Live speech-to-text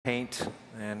paint,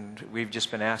 and we've just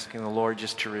been asking the Lord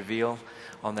just to reveal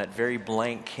on that very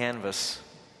blank canvas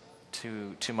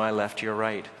to my left, to your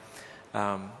right,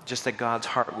 just that God's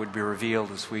heart would be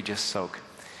revealed as we just soak.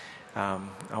 I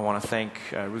want to thank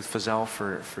Ruth Fazell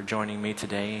for joining me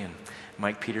today, and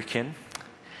Mike Peterkin.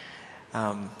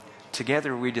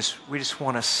 Together we just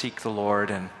want to seek the Lord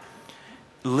and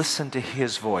listen to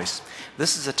His voice.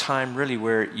 This is a time really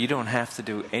where you don't have to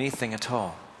do anything at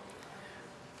all.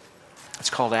 It's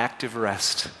called active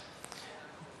rest.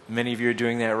 Many of you are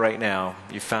doing that right now.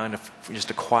 You found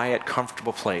just a quiet,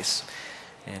 comfortable place.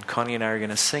 And Connie and I are going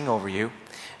to sing over you.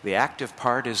 The active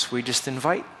part is we just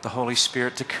invite the Holy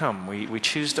Spirit to come. We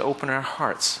choose to open our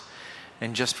hearts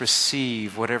and just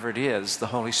receive whatever it is the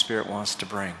Holy Spirit wants to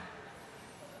bring.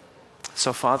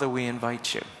 So, Father, we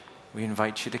invite you. We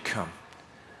invite you to come.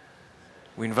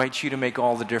 We invite you to make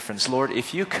all the difference. Lord,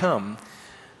 if you come,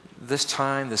 this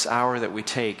time, this hour that we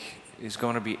take is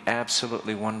going to be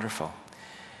absolutely wonderful.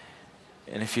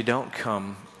 And if you don't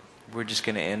come, we're just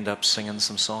going to end up singing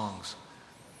some songs.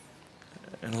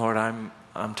 And Lord, I'm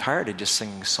tired of just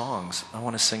singing songs. I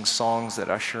want to sing songs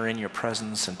that usher in your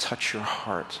presence and touch your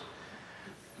heart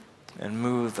and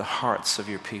move the hearts of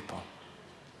your people.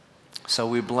 So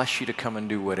we bless you to come and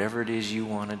do whatever it is you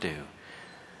want to do.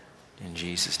 In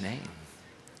Jesus' name.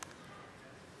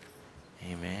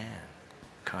 Amen.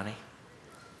 Connie?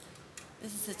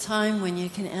 This is a time when you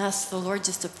can ask the Lord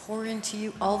just to pour into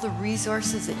you all the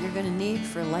resources that you're going to need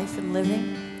for life and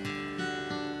living.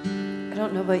 I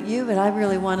don't know about you, but I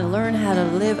really want to learn how to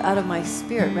live out of my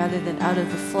spirit rather than out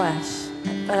of the flesh.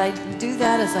 But I do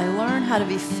that as I learn how to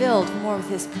be filled more with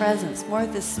His presence, more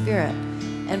with His Spirit,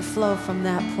 and flow from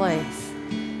that place.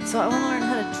 So I want to learn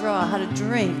how to draw, how to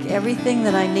drink everything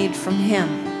that I need from Him.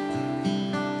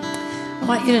 I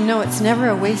want you to know it's never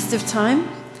a waste of time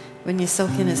when you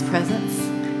soak in His presence.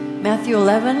 Matthew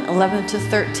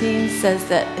 11:11-13 says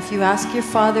that if you ask your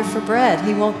Father for bread,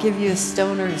 He won't give you a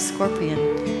stone or a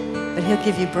scorpion, but He'll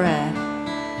give you bread.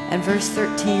 And verse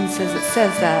 13 says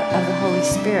that of the Holy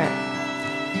Spirit.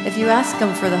 If you ask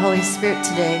Him for the Holy Spirit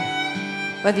today,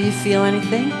 whether you feel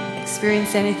anything,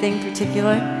 experience anything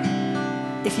particular,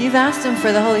 if you've asked Him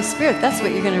for the Holy Spirit, that's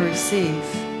what you're going to receive.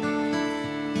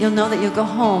 You'll know that you'll go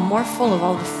home more full of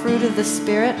all the fruit of the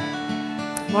Spirit,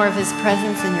 more of His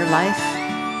presence in your life.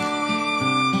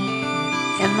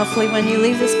 And hopefully when you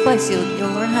leave this place, you'll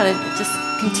learn how to just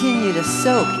continue to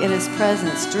soak in His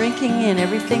presence, drinking in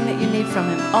everything that you need from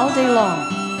Him all day long,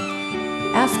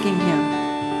 asking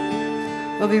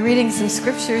Him. We'll be reading some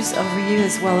scriptures over you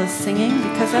as well as singing,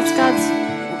 because that's God's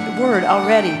word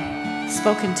already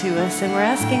spoken to us, and we're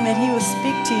asking that He will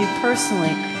speak to you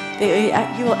personally,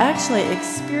 that you will actually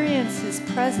experience His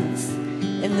presence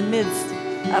in the midst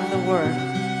of the word,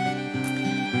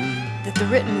 that the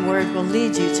written word will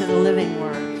lead you to the living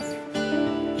word.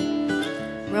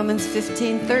 Romans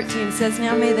 15:13 says,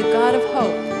 "Now may the God of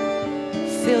hope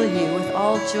fill you with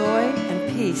all joy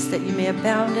and peace, that you may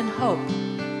abound in hope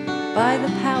by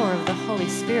the power of the Holy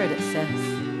Spirit," it says.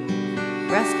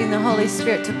 We're asking the Holy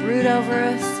Spirit to brood over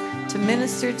us, to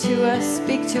minister to us,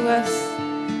 speak to us,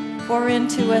 pour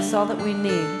into us all that we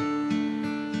need.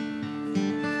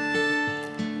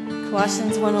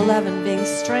 Colossians 1:11, "Being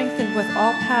strengthened with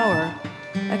all power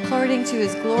according to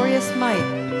His glorious might,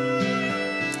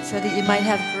 so that you might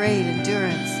have great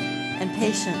endurance and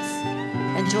patience,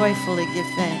 and joyfully give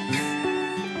thanks.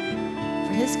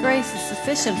 For His grace is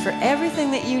sufficient for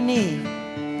everything that you need."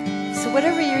 So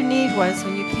whatever your need was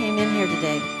when you came in here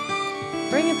today,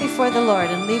 bring it before the Lord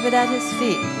and leave it at His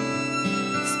feet.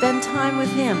 Spend time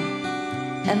with Him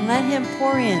and let Him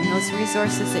pour in those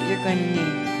resources that you're going to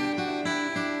need.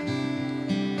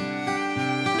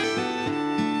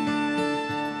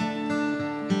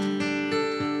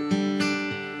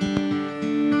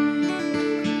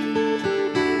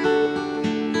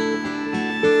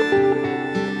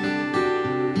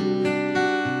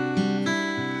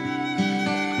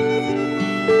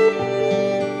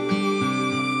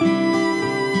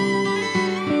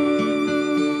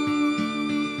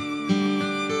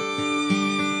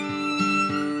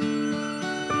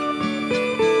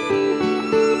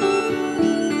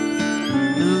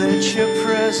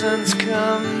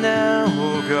 Come now,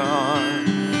 O God.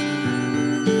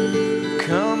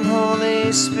 Come,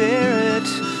 Holy Spirit,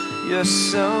 you're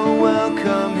so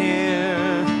welcome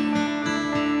here.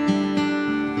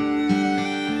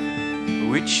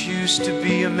 We choose to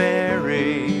be a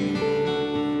Mary.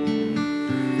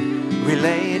 We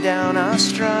lay down our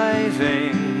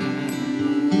striving.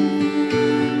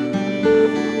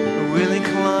 We'll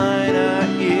incline our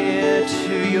ear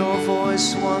to your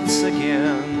voice once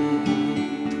again.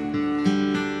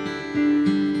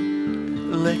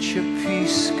 let your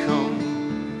peace come.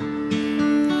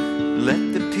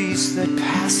 Let the peace that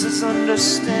passes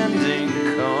understanding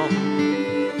come.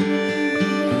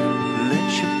 Let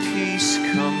your peace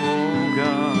come, oh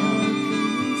God.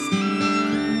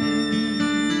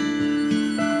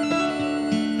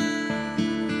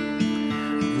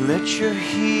 Let your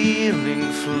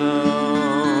healing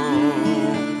flow.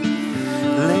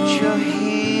 Let your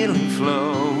healing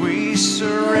flow. We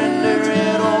surrender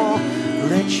it all.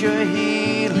 Let your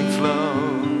healing flow.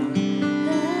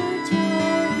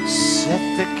 Set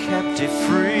the captive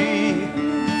free.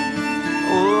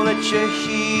 Oh, let your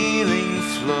healing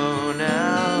flow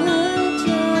now.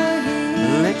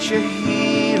 Let your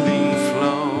healing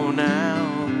flow now.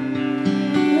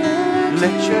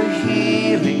 Let your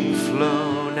healing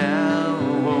flow now,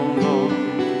 oh Lord.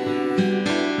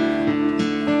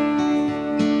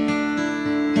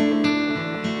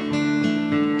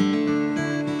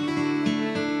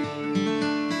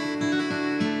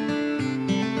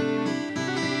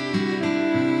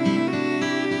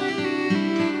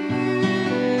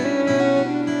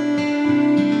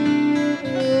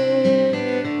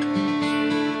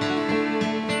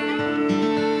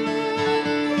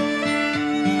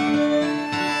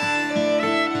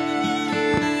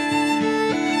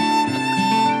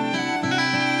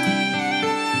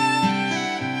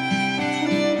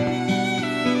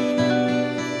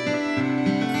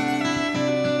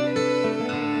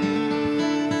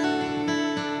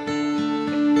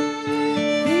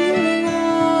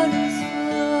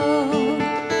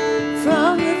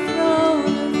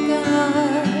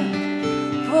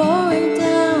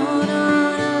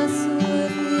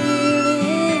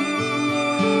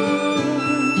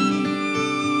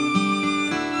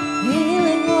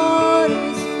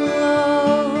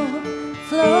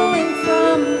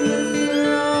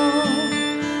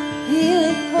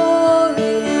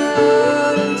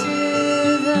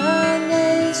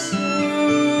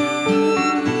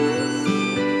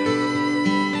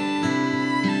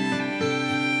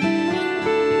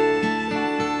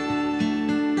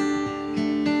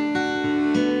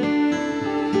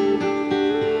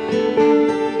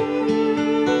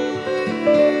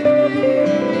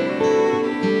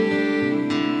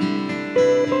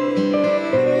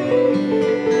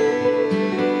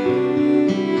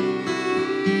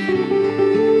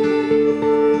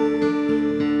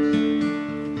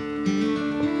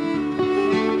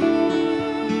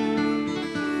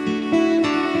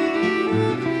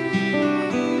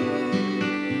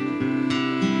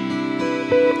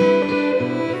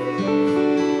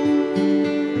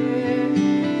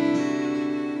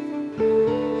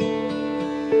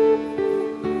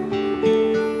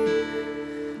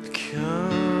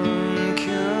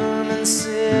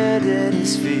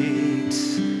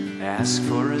 Ask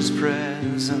for his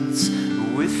presence,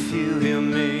 with you he'll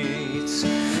meet.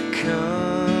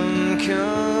 Come,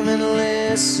 come and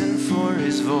listen for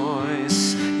his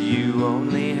voice. You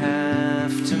only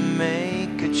have to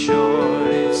make a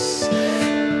choice.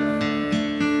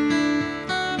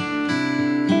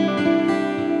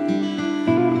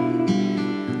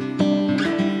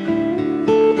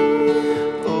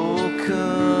 Oh,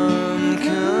 come,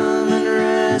 come and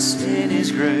rest in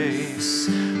his grace.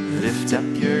 Lift up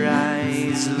your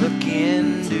eyes, look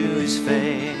into his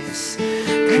face.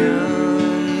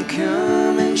 Come,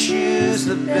 come and choose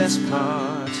the best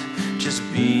part. Just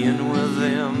being with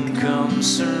him, come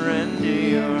surrender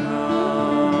your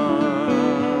heart.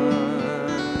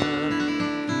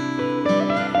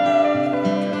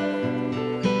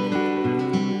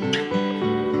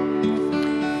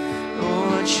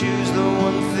 Oh, choose the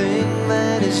one thing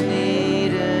that is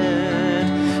needed.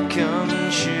 Come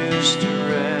choose to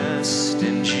rest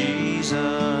in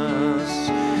Jesus.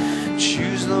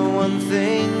 Choose the one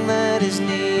thing that is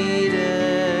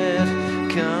needed.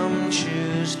 Come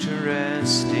choose to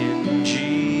rest in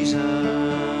Jesus.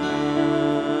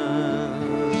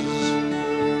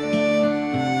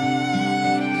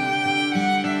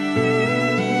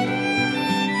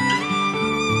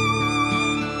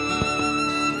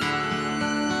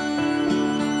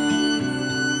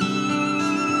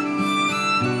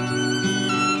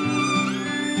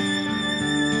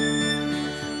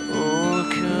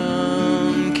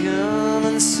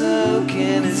 Soak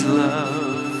in his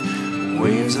love.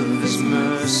 Waves of his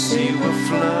mercy will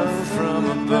flow from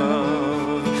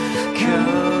above.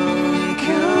 Come,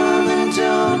 come and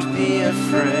don't be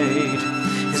afraid.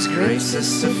 His grace is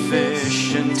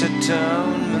sufficient,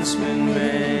 atonement's been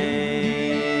made.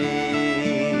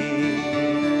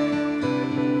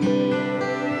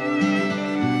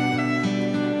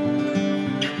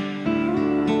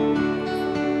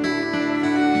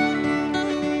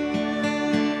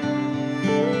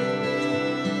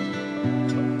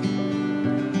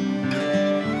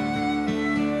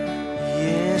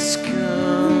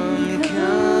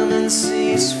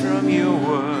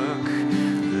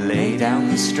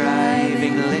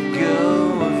 striving, let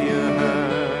go of your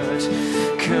hurt.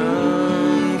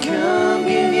 Come, come,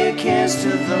 give your cares to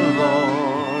the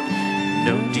Lord.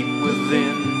 Know deep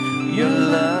within you're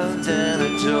loved and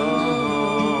adored.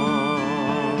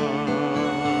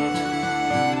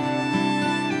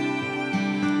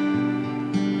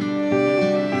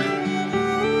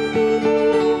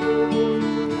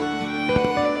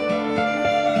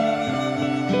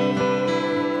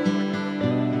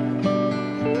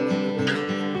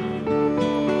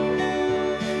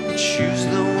 Choose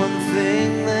the one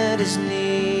thing that is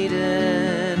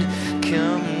needed.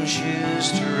 Come,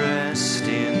 choose to rest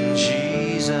in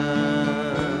Jesus.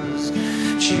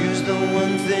 Choose the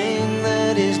one thing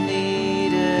that is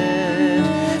needed.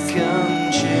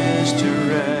 Come, choose to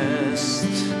rest.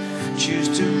 Choose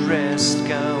to rest.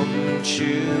 Come,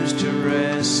 choose to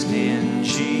rest in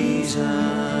Jesus.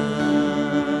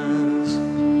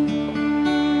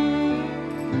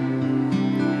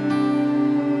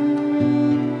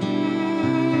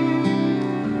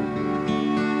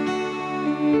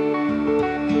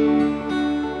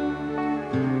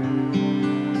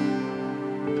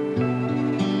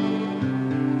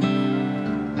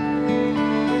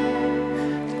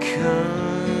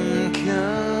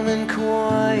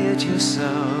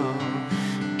 Yourself,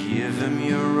 give him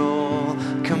your all,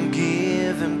 come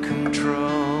give him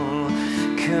control.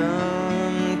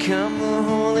 Come, come, the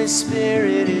Holy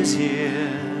Spirit is here.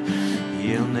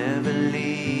 He'll never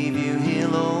leave you,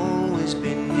 he'll always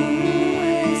be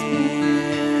near.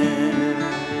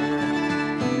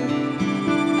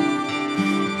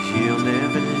 He'll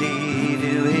never leave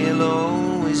you, he'll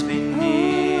always be near.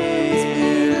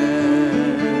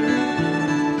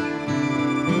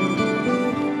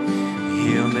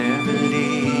 He'll never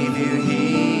leave you,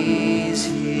 he's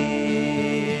here.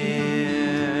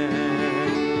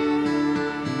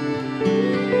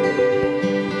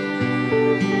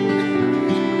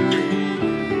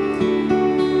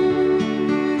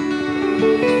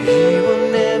 He will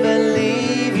never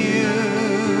leave you,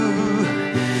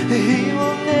 he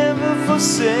will never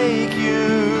forsake you.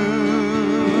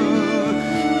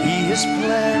 He has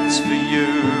plans for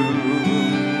you,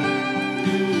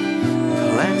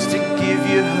 plans to give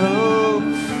you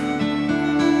hope,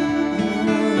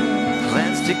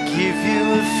 plans to give you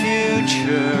a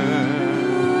future.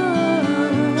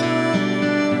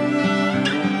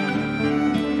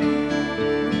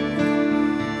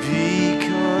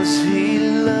 Because he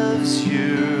loves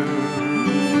you.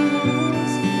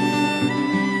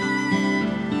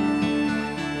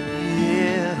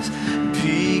 Yes,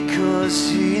 because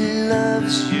he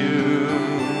loves you.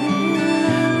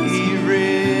 He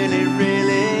really,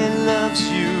 really loves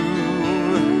you.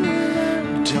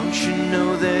 Don't you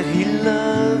know that he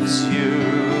loves you?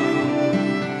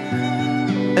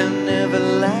 An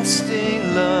everlasting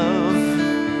love.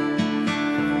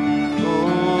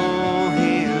 Oh,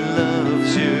 he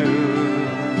loves you.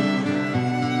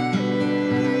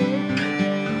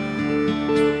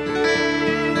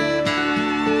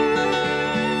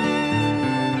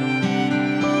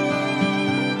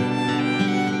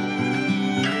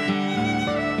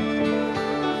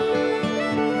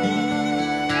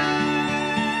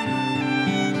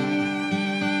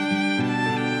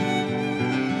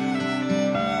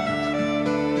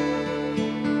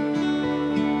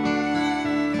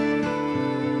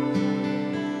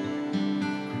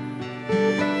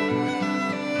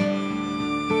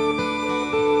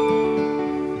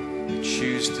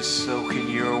 Choose to soak in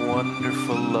your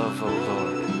wonderful love, oh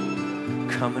Lord.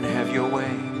 Come and have your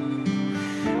way.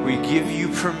 We give you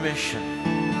permission.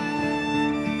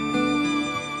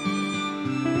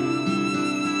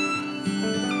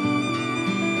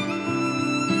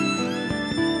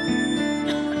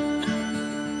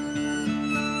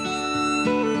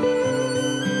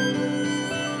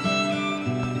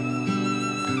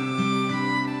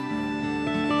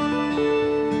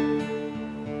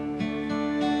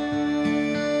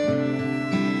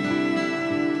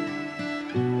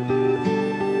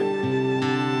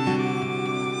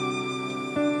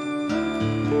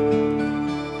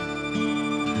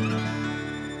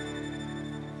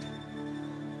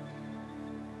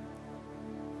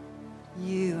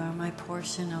 You are my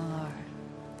portion, O Lord.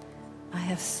 I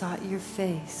have sought your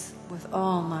face with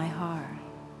all my heart.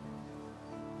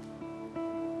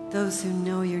 Those who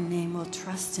know your name will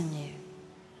trust in you.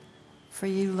 For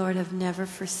you, Lord, have never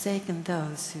forsaken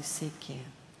those who seek you.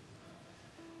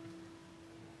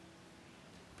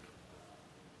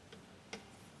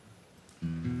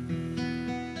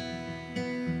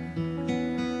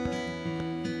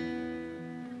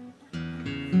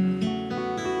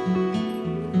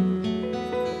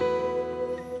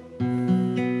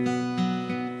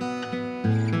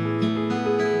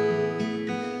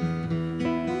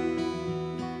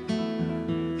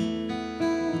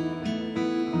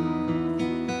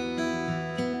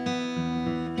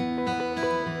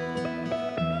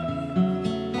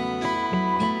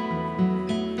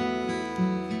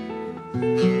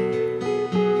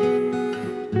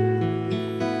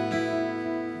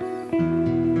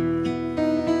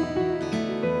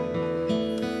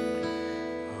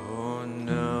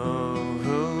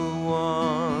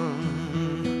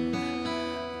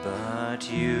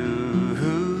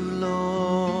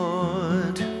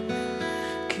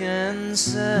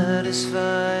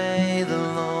 satisfy the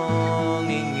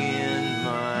longing in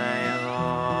my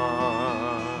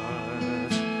heart.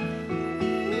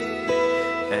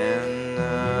 And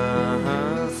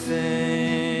nothing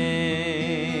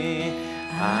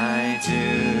I do,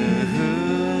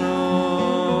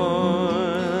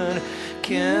 Lord,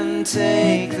 can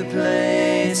take the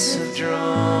place of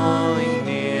drawing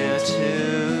near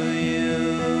to you.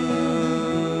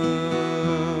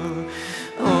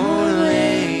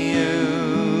 Only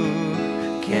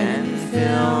you can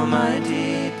fill my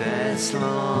deepest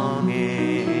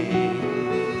longing.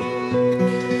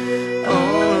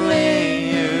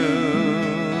 Only you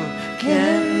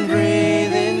can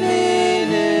breathe in me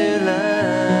new life.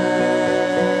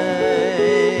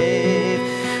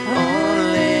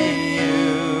 Only you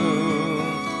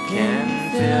can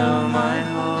fill my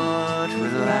heart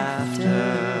with laughter.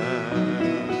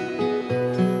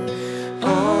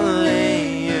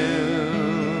 Only you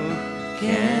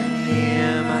can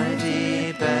hear my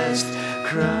deepest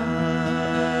cry.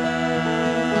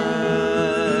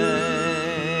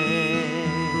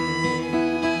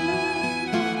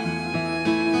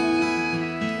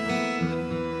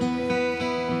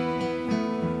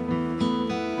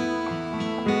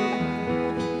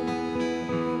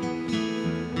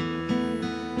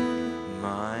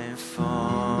 My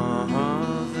Father,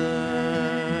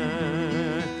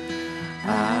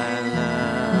 I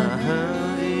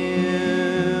love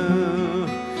you.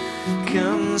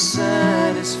 Come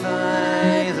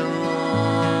satisfy the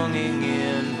longing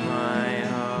in my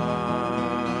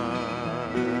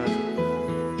heart.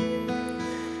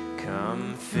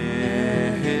 Come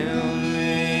fill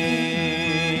me,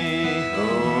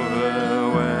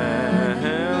 overwhelm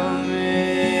me,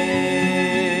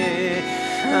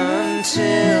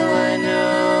 until I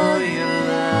know your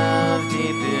love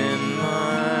deep in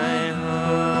my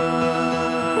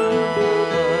heart.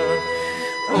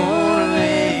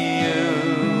 Only you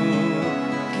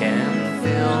can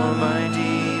fill my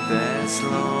deepest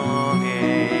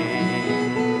longing.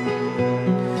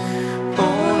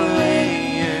 Only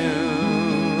you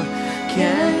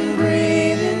can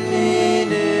breathe in me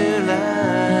new life.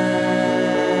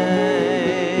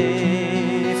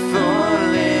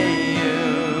 Only you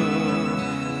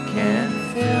can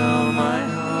fill my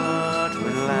heart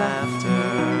with laughter.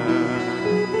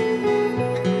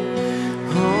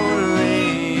 Only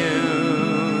you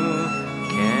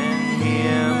can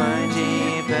hear my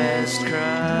deepest cry.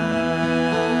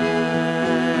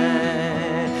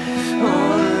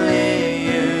 Only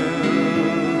you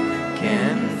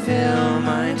can fill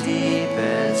my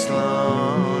deepest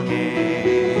longing.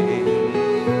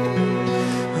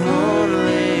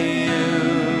 Only you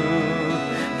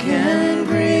can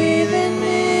breathe in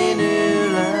me new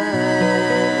life.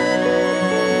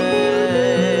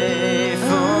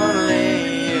 Only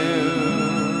you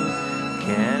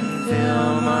can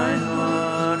fill my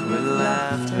heart with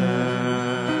laughter.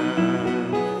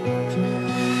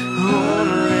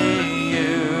 Only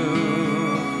you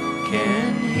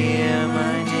can hear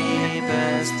my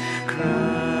deepest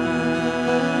cry.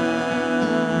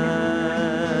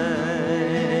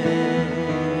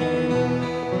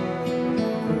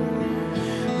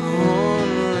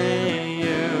 Only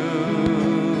you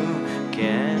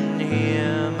can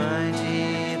hear my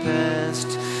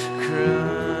deepest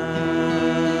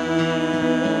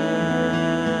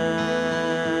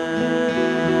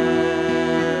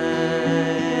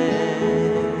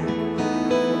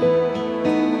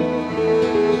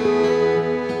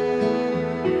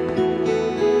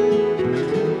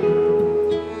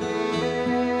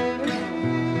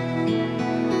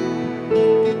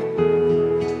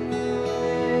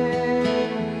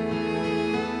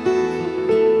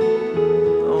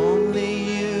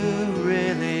Only you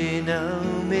really know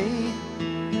me.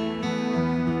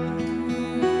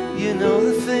 You know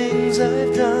the things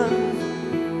I've done.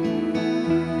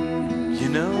 You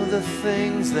know the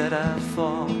things that I've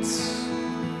fought.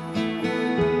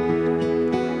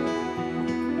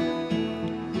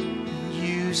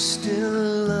 You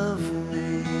still love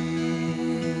me.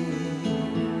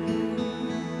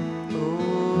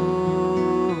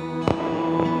 Oh,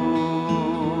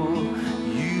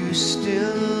 you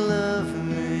still love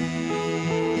me.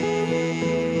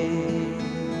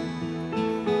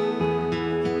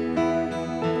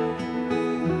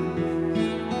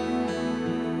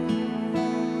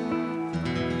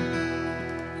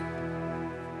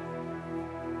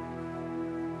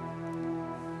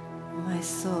 My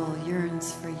soul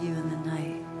yearns for you in the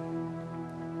night.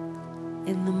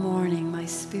 In the morning, my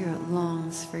spirit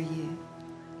longs for you.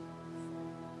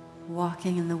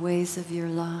 Walking in the ways of your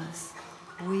laws,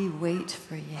 we wait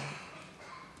for you.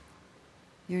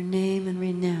 Your name and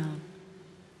renown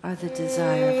are the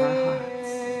desire of our hearts.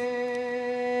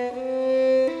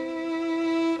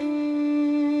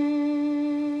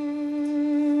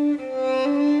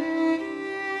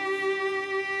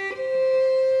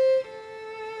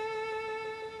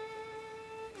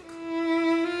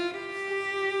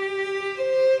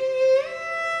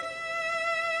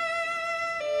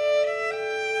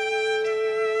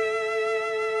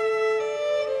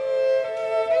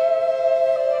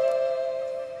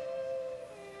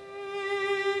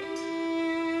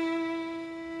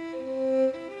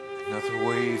 Another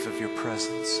wave of your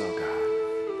presence, oh God.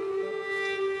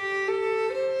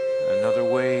 Another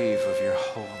wave of your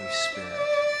Holy Spirit.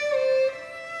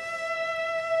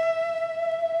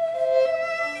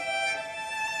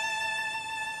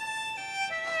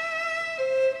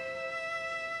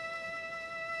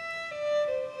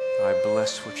 I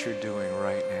bless what you're doing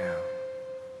right now.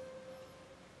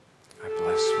 I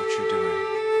bless what you're doing.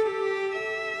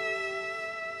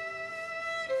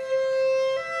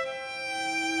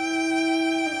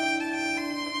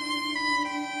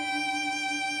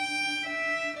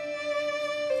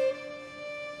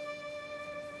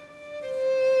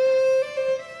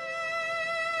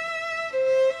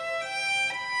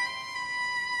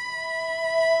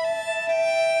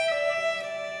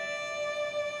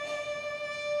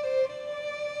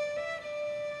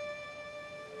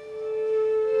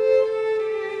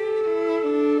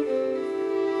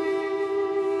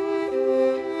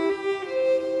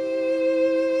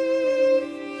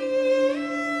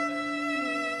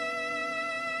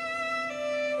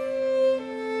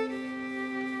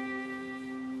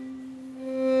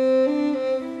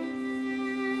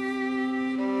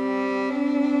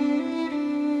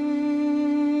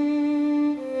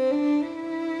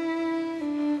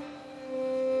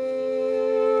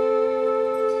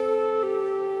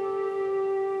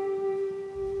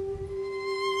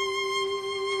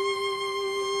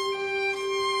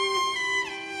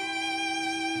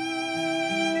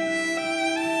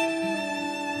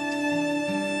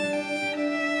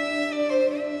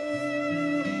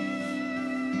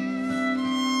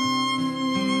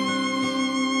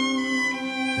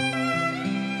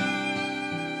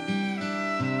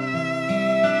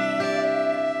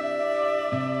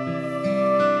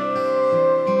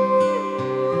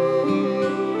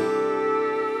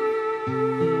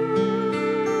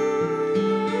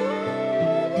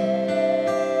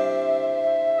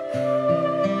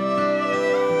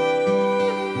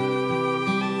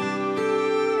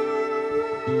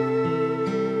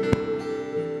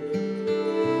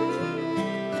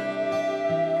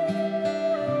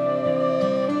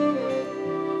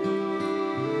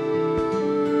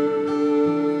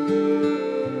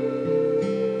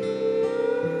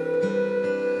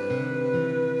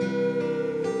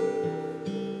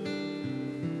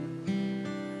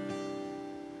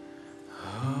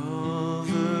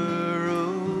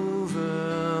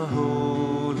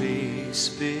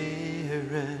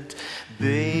 Spirit,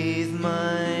 bathe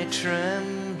my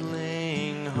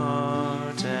trembling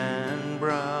heart and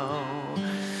brow.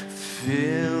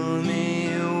 Fill me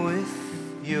with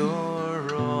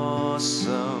your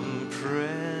awesome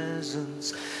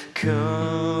presence.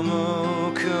 Come,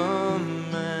 oh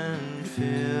come and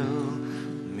fill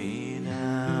me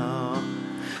now.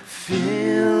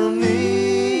 Fill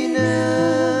me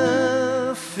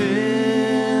now,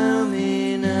 fill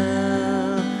me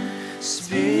now.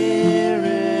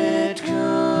 Spirit,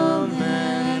 come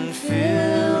and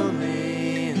fill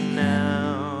me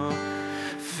now.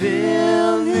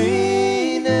 Fill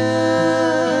me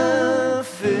now,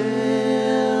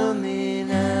 fill me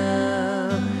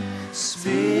now.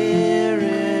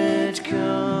 Spirit,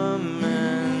 come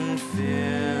and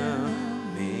fill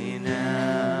me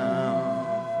now.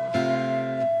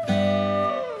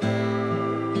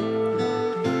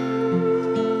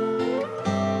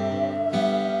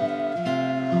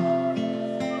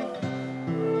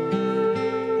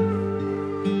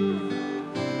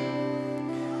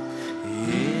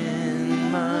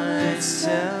 In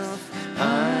myself,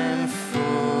 I'm full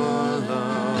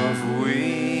of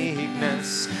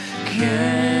weakness.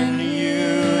 Can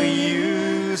you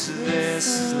use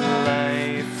this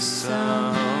life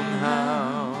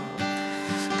somehow?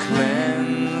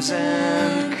 Cleanse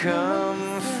and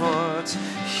comfort,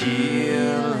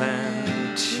 heal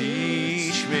and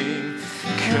teach me.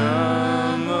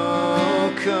 Come,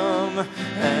 oh come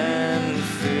and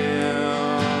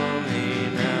fill me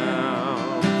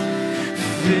now.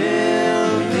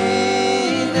 Fill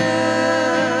me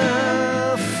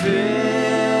now,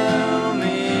 fill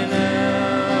me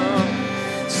now.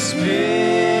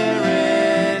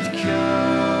 Spirit,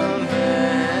 come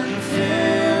and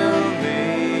fill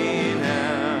me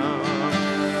now.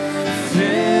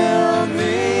 Fill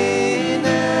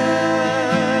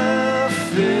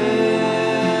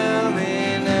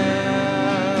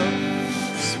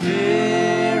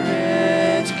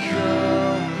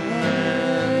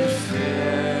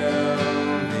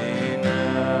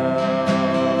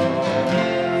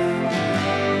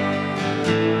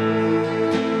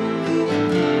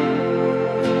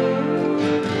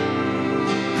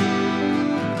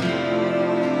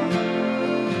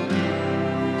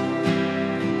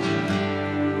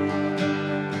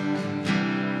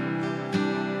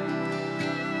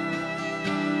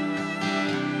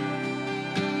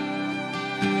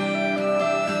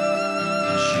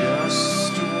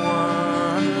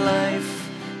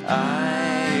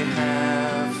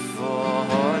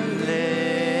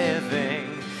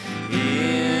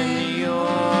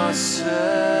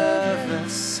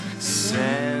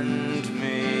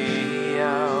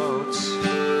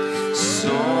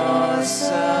source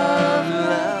of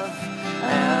love,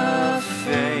 of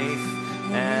faith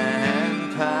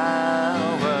and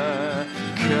power.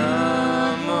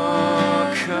 Come,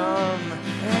 oh come,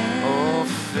 oh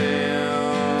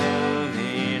fill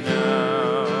me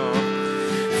now.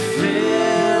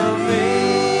 Fill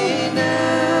me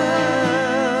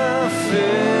now,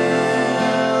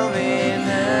 fill me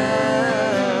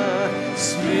now.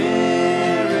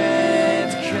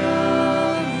 Spirit,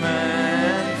 come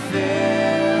and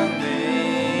fill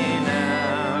me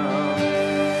now.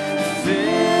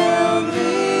 Fill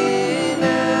me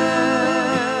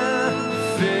now,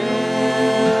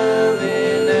 fill me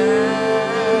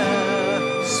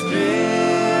now.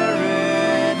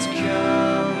 Spirit,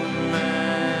 come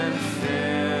and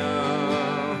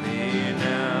fill me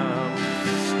now.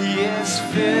 Yes,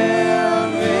 fill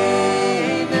me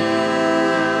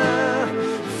now,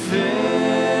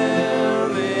 fill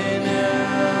me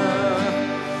now.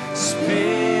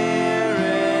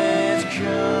 Spirit,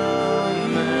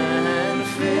 come and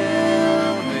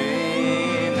fill me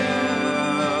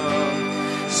now.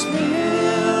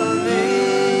 Fill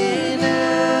me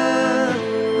now,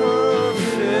 oh,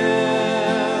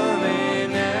 fill me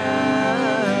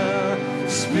now.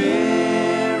 Spirit,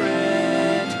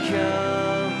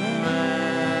 come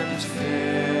and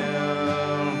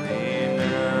fill me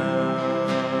now.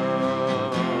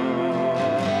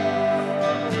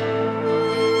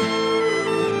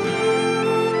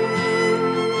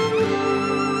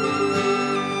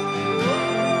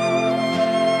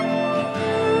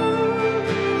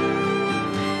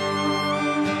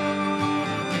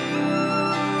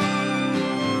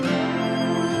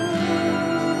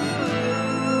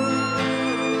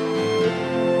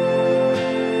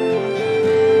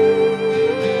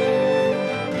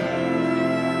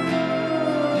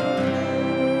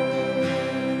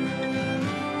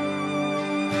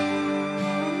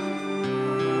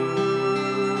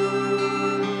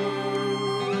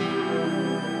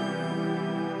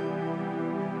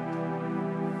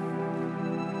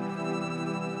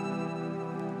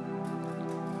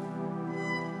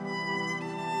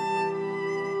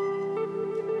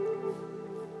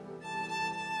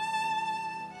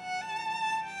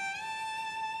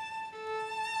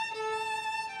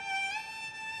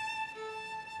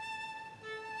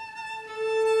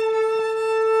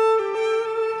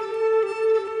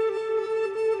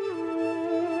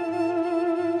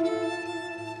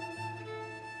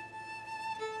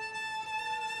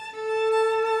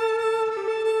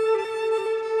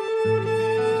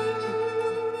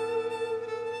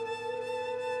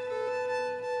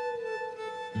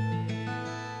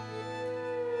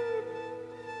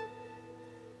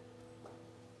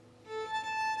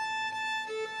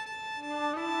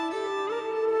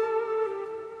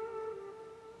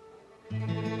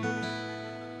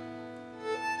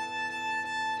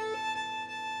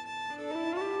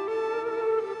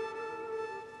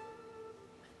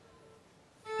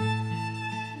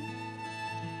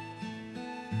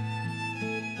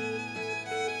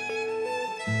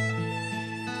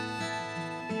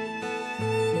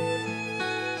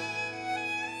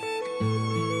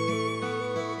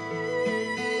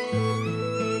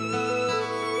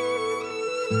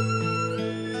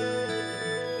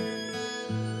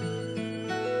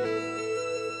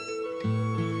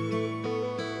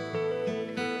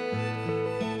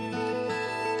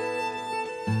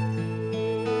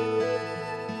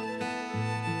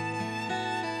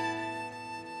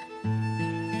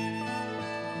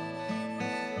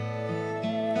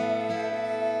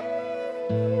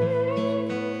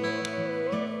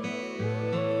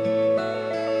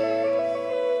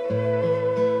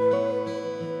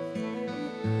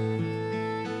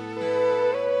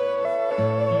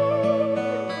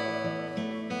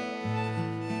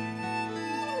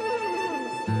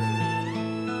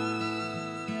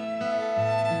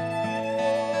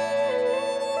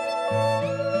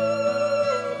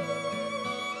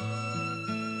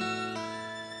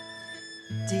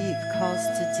 Deep calls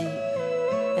to deep,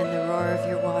 and the roar of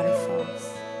your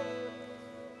waterfalls.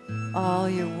 All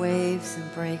your waves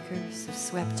and breakers have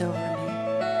swept over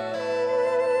me.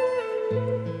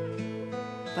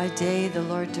 By day, the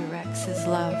Lord directs his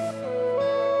love.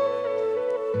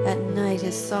 At night,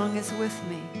 his song is with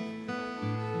me,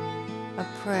 a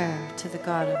prayer to the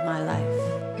God of my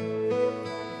life.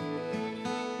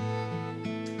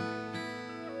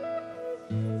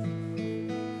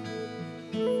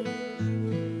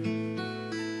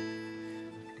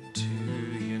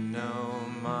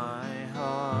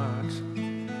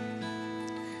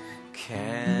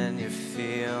 Can you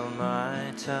feel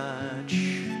my touch?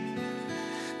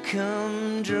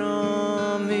 Come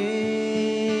draw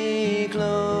me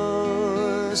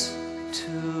close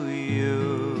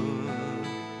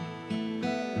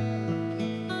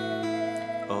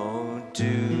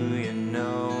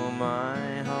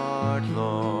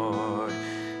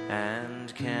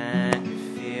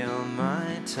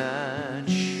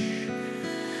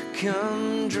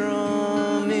Come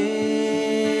draw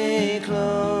me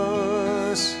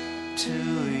close to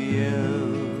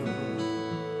you.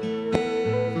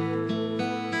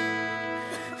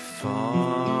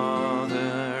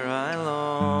 Father, I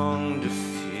long to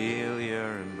feel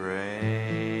your embrace.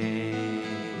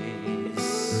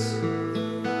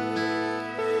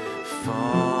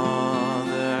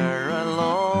 Father, I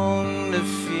long to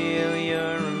feel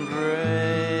your embrace.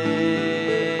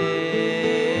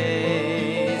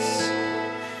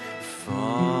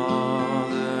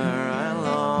 Father, I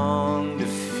long to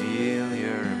feel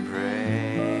your embrace.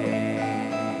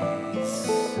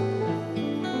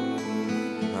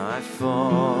 My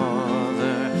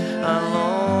Father, I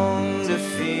long to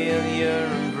feel your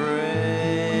embrace.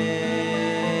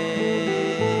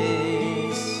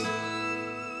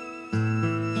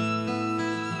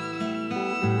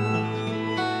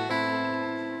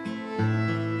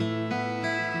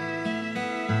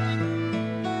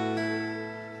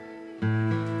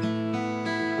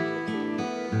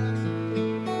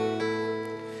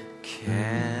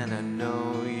 Can I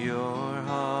know your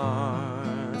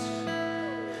heart?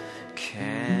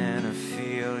 Can I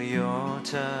feel your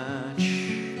touch?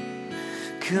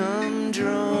 Come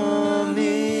draw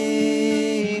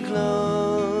me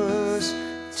close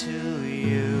to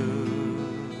you.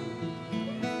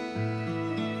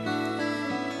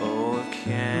 Oh,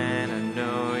 can I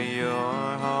know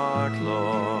your heart,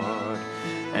 Lord?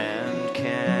 And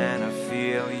can I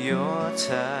feel your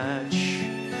touch?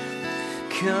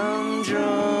 Come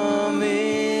draw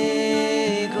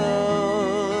me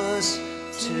close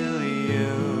to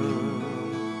you.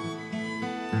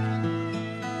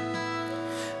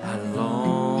 I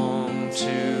long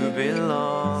to be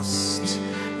lost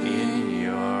in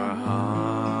your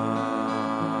heart.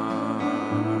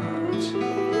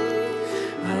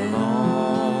 I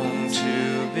long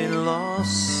to be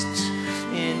lost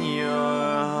in your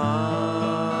heart.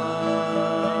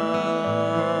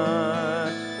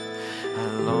 I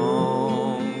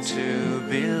long to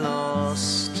be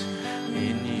lost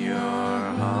in your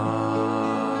heart.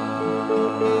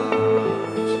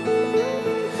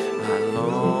 I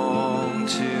long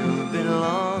to be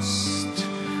lost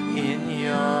in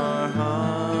your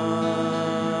heart.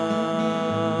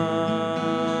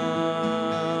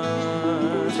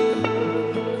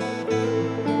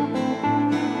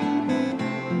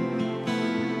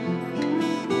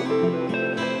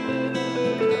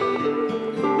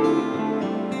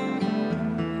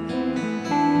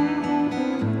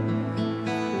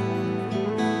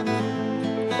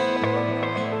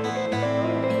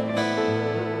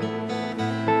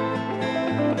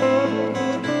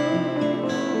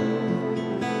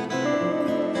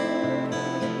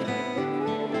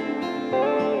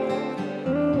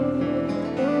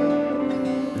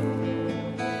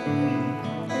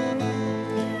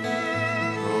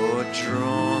 Oh,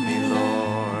 draw me,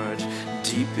 Lord,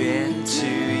 deep into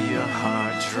your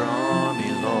heart. Draw me,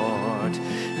 Lord,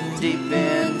 deep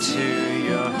into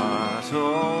your heart.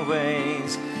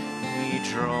 Always be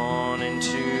drawn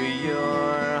into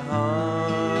your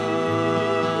heart.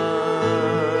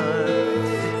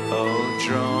 Oh,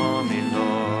 draw me,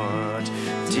 Lord,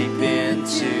 deep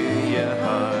into your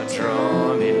heart.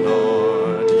 Draw me,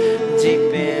 Lord,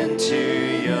 deep into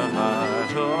your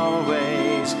heart.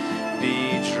 Always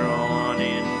be drawn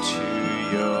into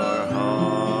your heart.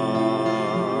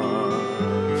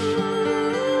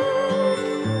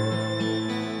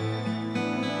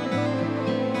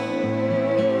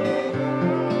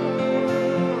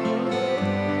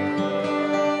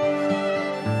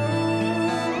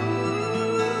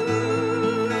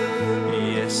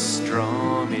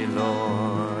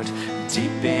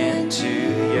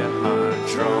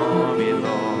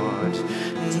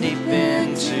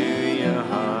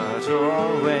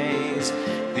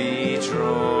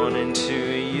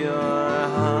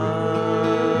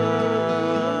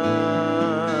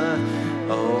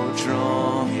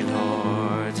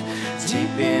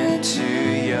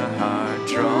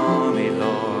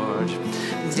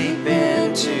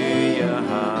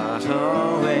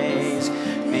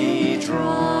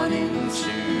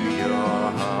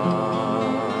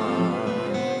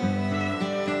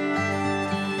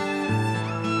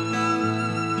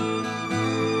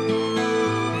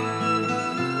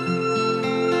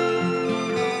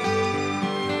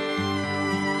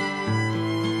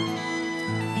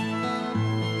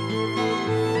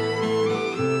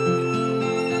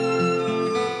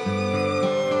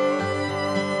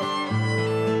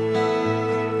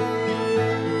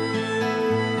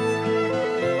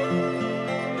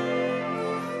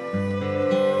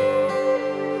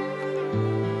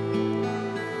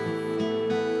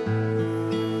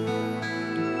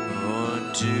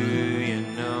 Do you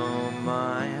know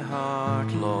my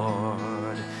heart,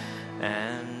 Lord?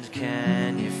 And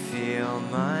can you feel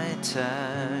my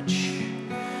touch?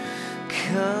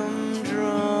 Come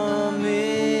draw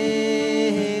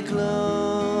me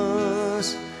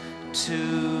close to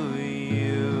you.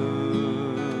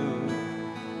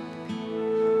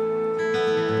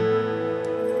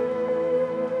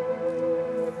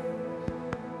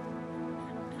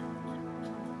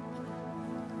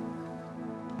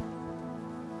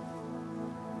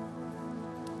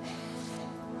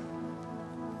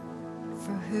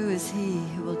 For who is he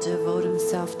who will devote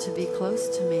himself to be close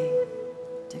to me,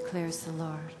 declares the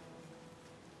Lord.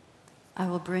 I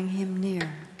will bring him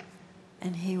near,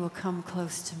 and he will come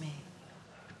close to me.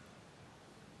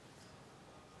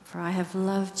 For I have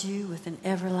loved you with an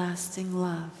everlasting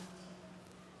love.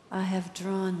 I have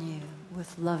drawn you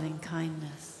with loving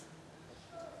kindness.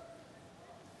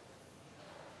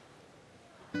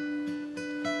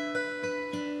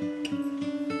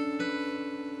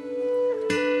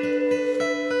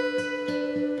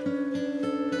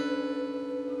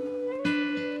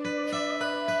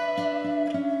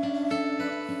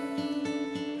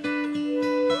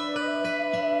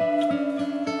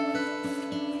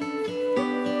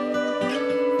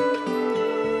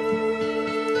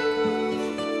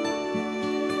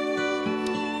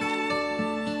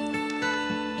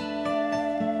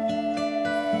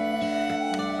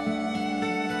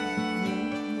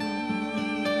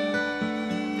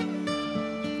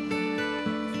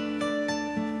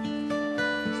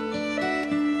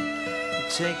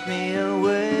 Take me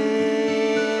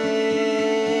away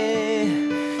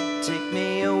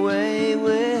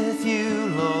with you,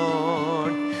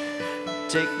 Lord.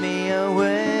 Take me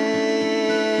away.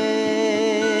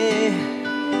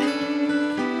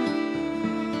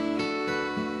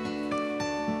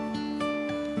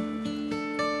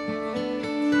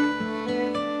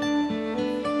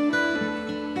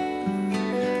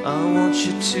 I want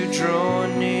you to draw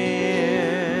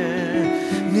near,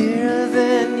 nearer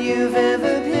than you've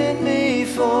ever been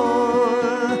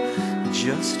before.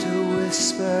 Just a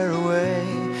whisper away,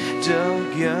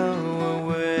 don't go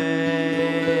away.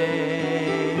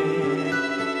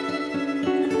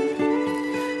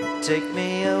 Take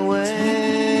me away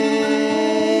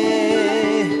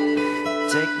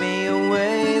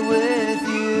with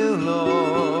you,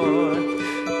 Lord.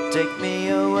 Take me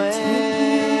away.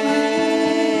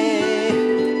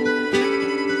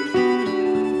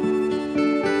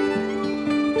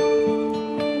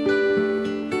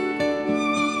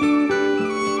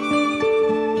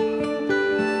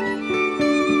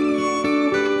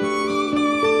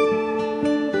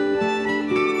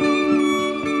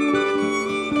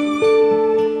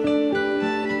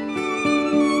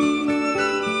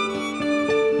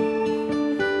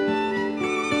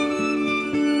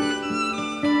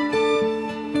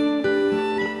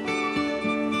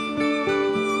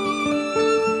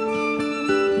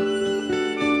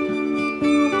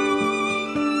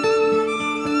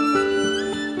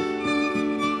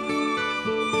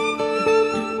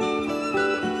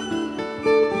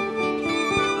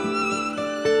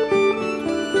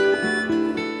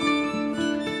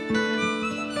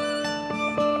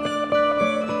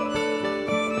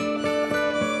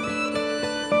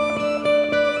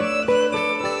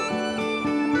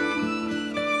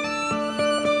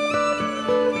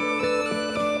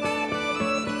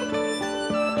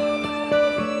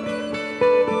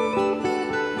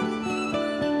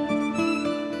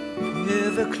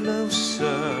 Ever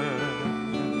closer,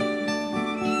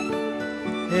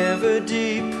 ever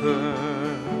deeper,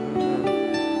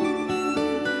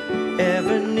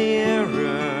 ever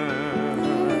nearer,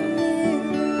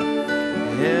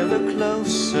 ever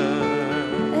closer,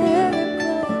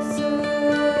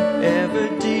 ever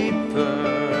deeper,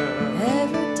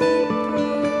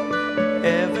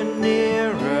 ever nearer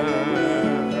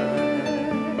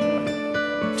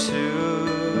to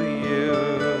you.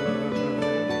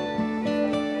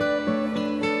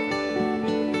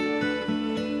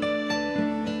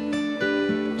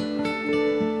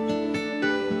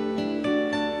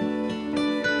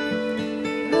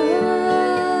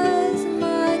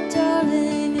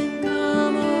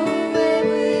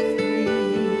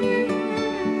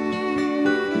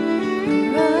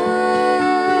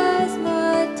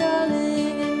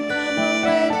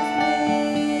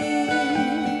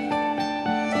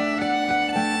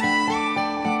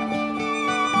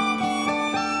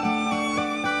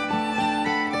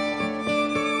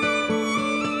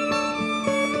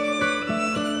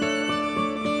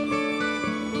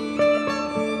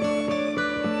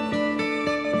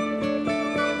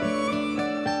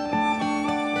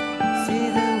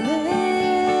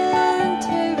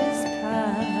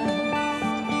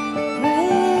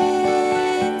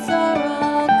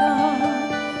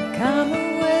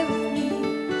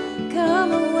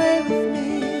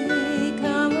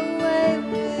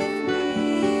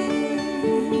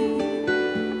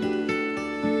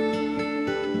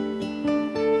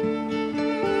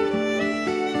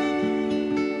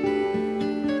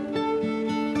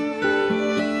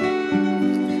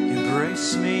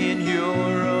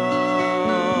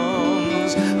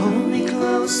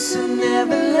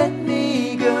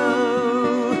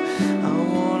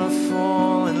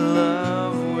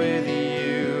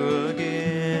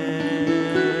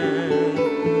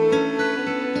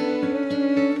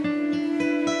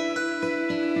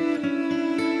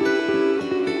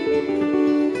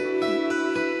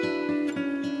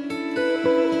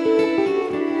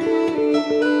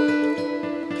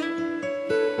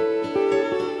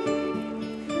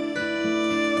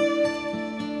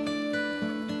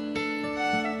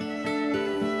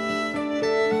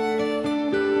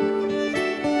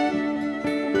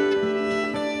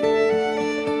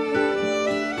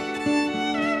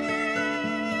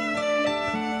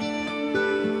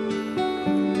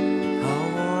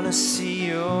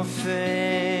 your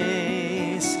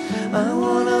face. I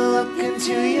want to look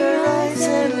into your eyes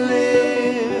and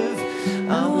live.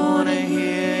 I want to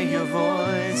hear your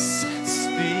voice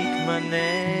speak my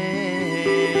name.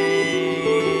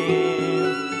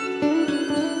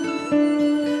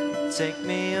 Take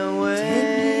me away.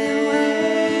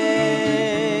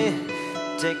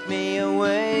 Take me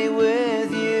away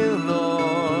with you,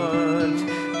 Lord.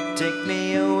 Take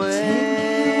me away.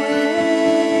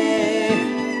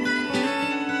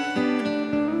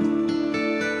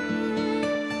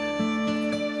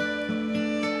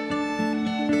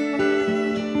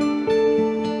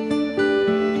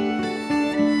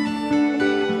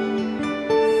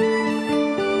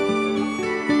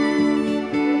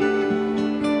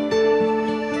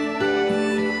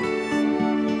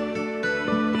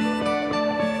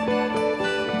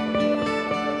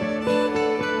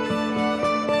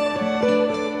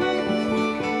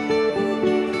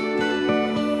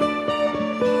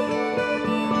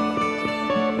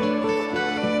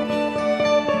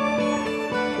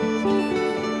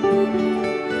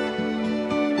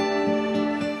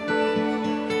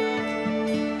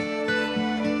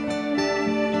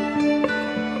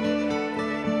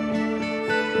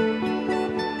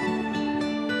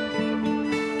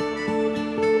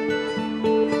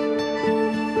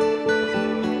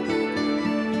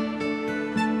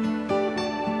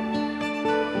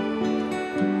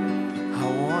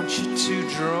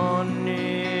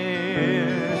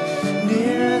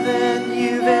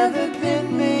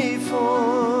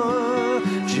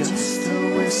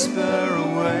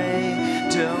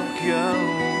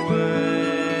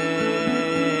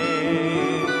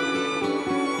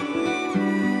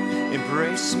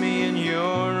 Embrace me in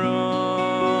your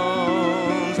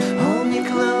arms. Hold me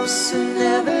close and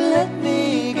never let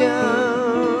me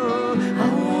go. I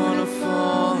want to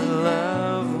fall in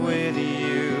love with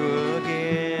you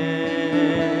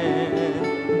again.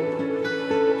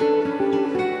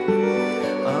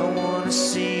 I want to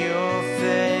see your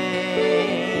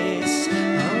face.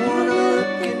 I want to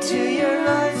look into your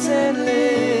eyes and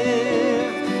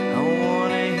live. I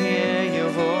want to hear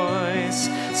your voice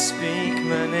speak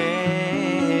my name.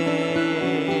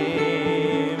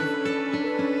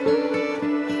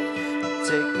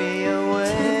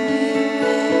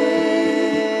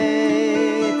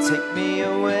 Take me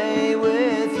away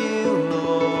with you,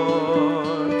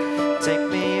 Lord. Take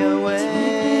me away.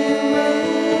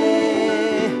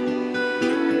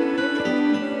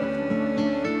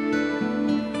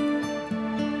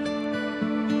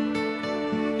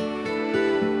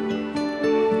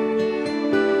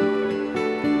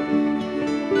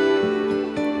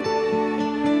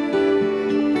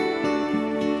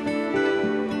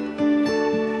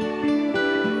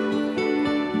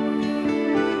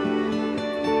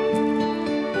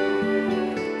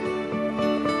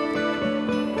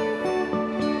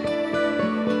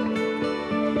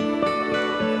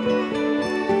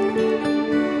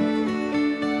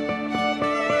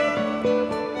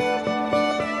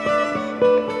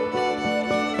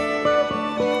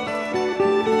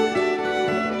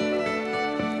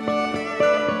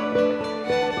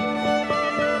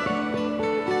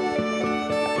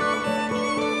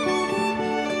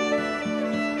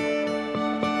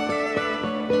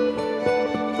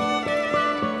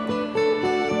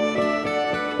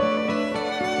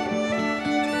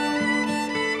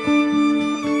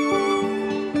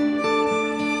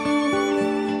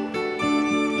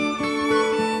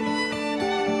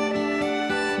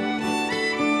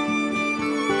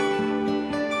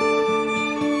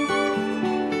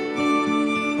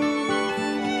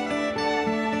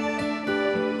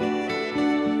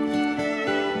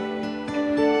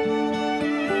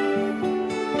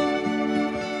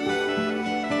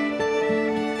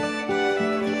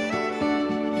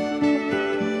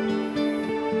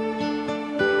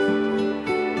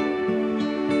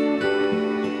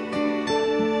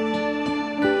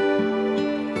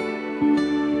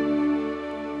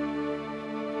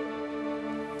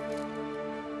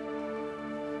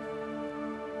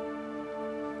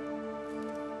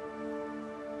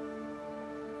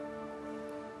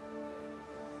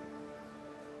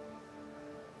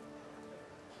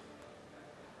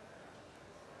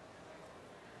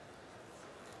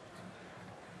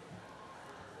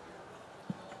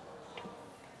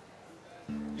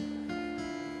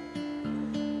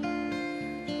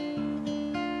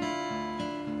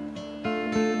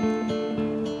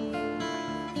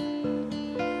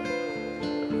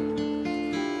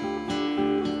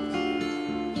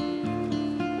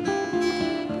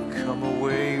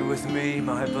 With me,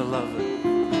 my beloved.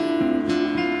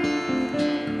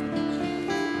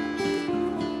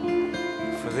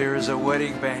 For there is a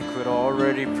wedding banquet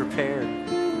already prepared.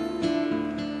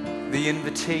 The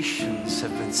invitations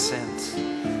have been sent.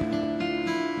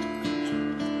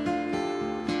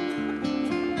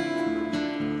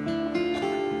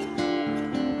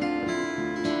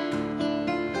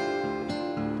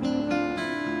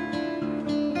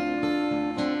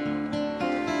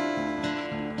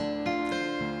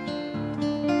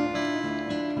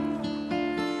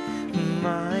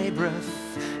 My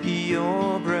breath,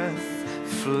 your breath,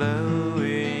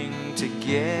 flowing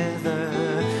together.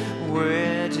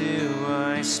 Where do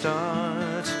I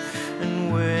start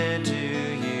and where do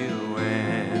you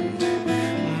end?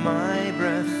 My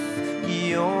breath,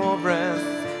 your breath,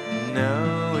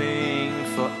 knowing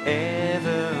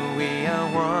forever we are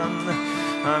one.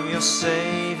 I'm your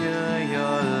savior,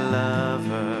 your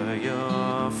lover,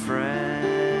 your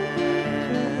friend.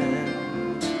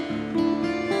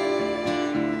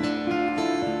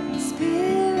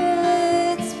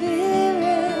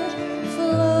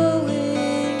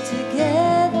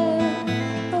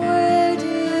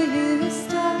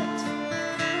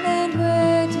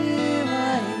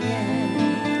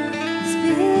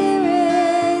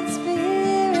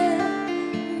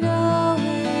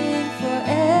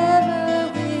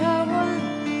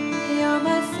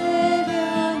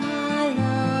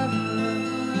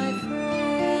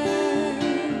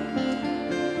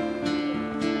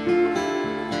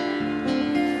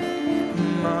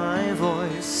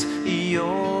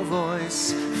 Your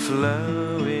voice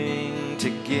flowing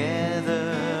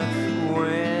together.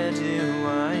 Where do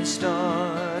I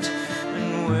start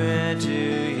and where do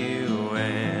you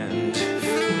end?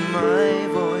 My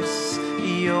voice,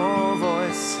 your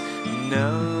voice,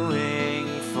 knowing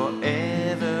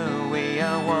forever we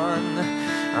are one.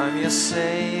 I'm your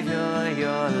savior,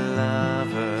 your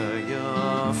lover,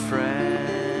 your friend.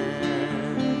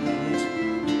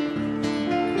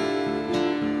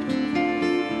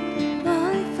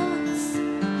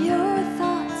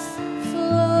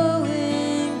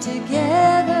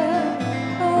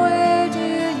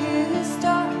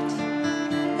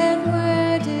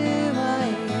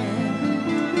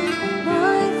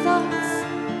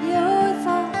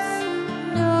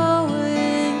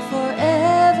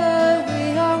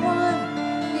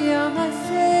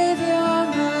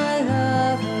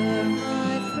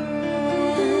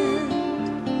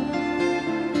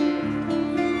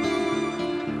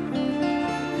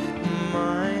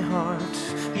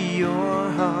 Your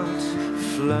heart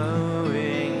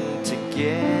flowing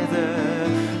together.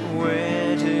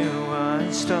 Where do I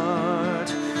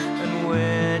start and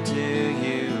where do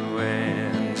you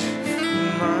end?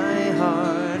 My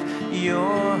heart,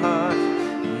 your heart,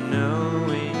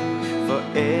 knowing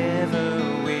forever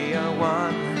we are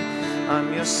one.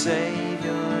 I'm your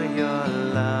savior, your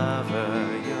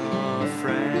lover, your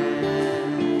friend.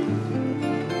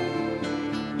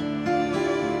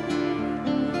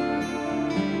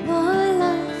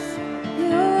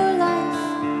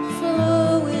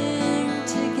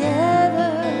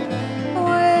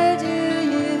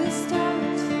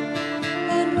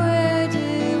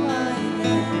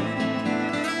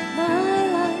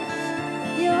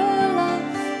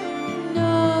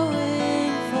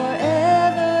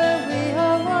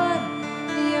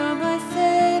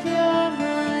 Savior,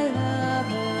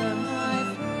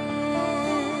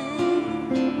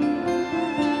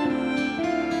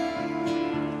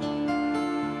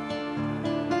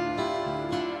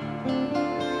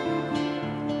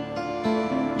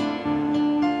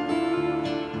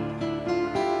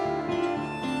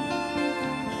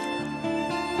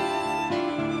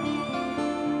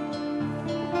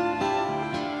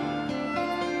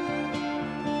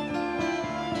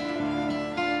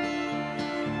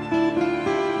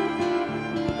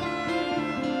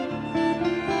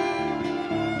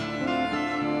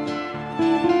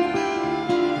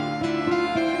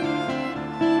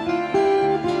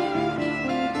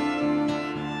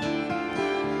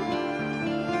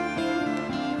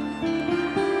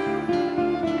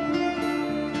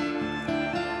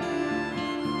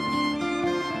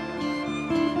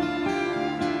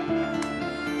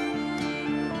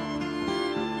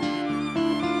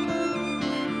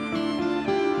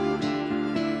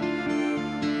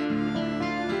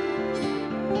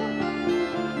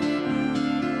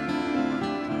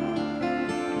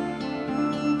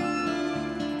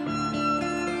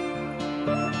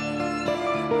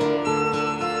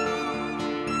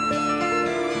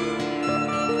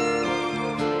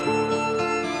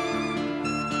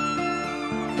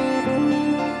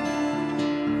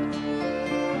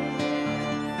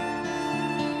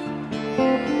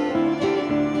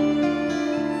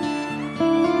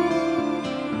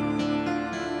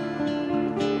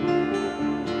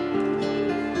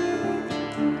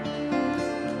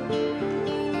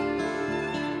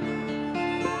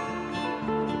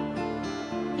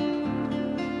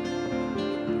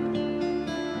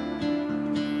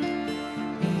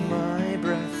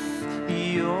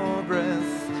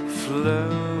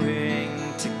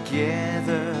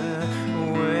 together.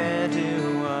 Where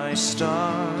do I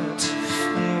start?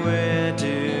 Where do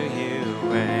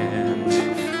you end?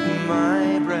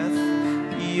 My breath,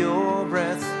 your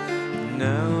breath,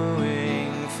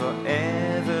 knowing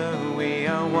forever we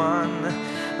are one.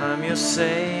 I'm your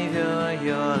savior,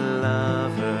 your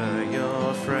lover,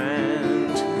 your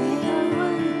friend. We are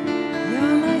one.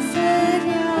 You're my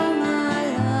savior, my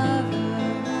lover,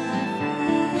 my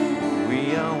friend.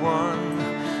 We are one.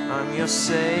 I'm your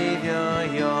savior,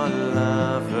 your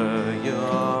lover,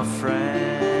 your friend.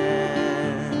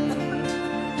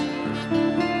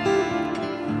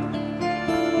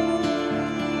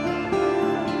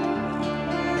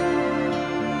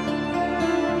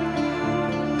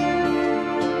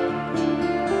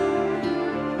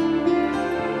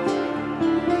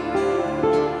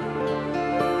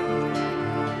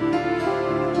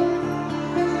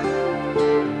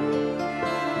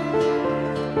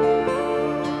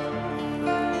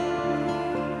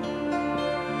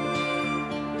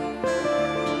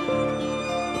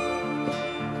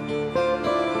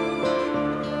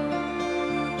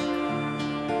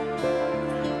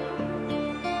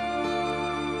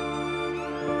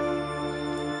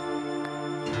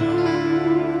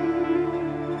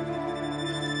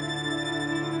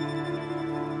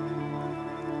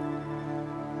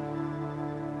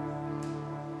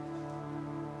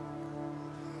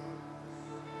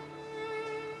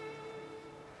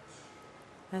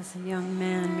 As a young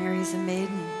man marries a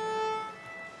maiden,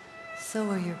 so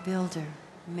will your builder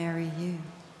marry you.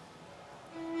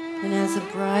 And as a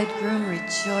bridegroom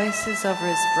rejoices over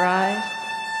his bride,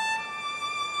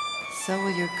 so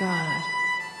will your God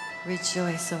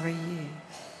rejoice over you.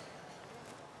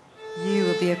 You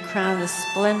will be a crown of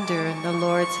splendor in the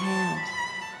Lord's hand,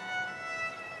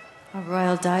 a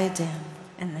royal diadem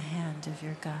in the hand of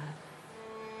your God.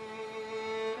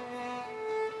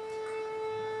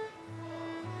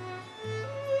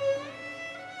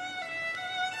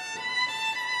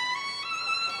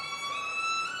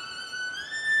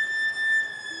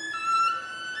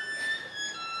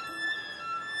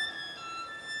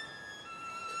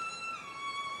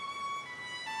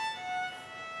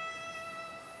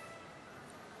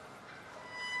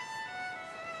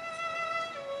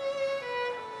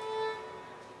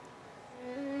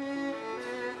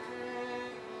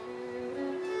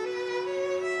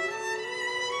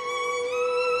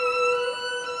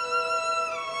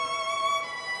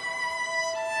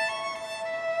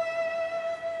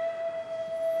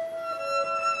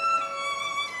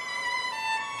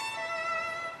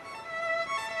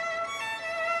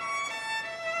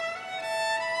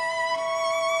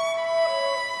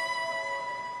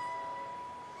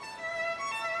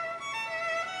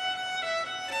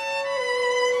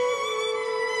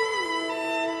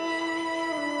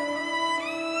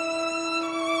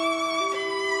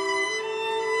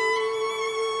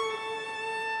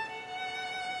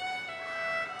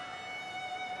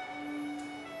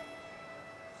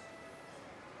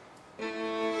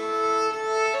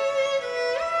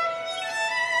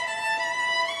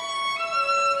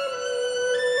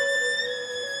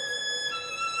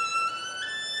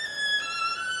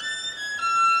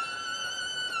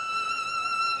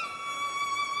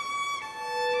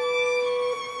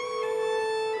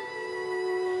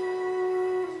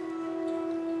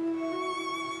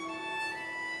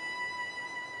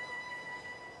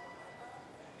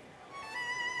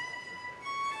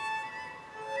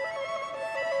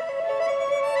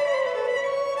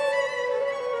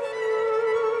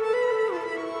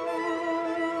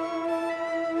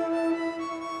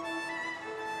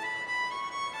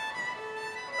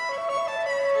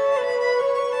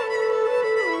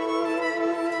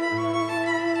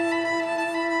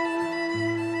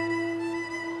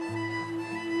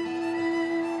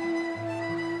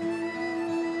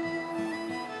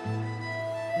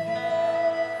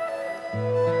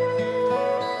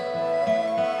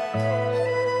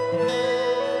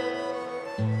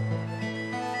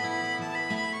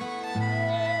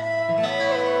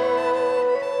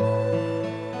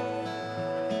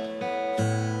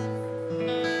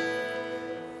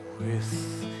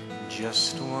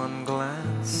 Just one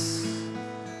glance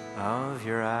of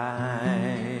your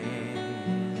eyes,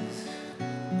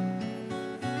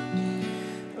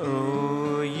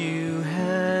 oh, you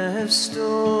have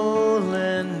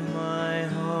stolen my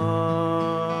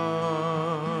heart.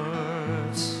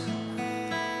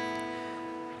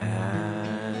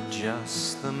 At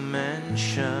just the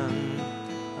mention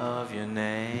of your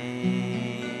name,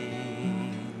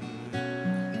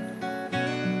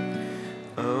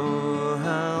 oh,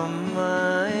 how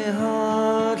my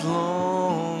heart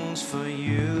longs for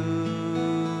you.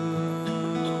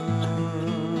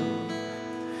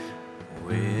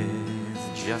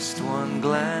 with just one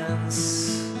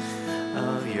glance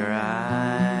of your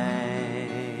eyes.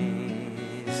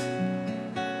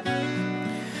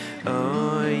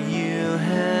 Oh, you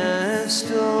have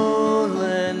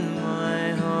stolen my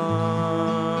heart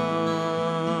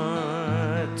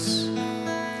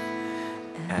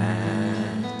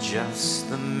at just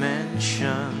the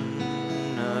mention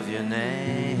of your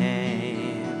name.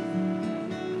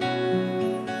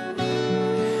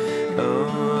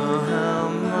 Oh, how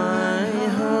my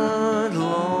heart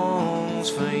longs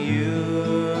for you.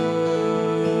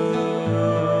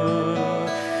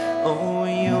 Oh,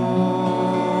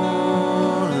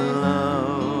 your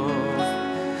love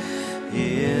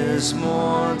is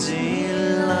more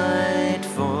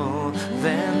delightful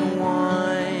than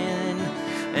wine,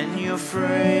 and your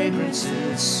fragrance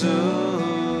is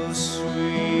so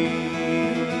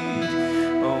sweet.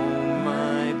 Oh,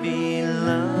 my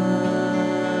beloved,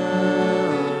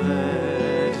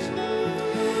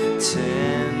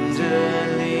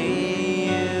 tenderly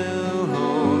you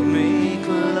hold me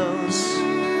close.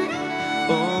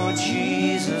 Oh,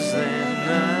 Jesus, then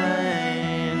I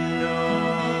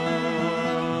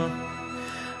know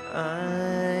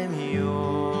I'm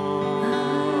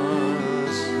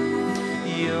yours.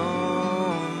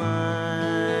 You're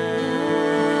mine.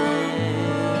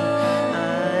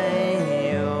 I'm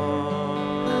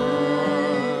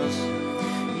yours.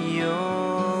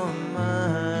 You're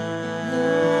mine.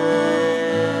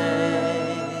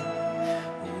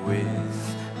 With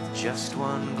just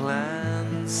one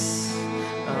glance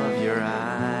of your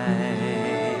eyes,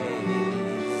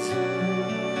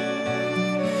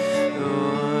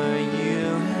 oh, you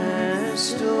have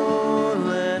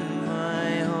stolen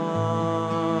my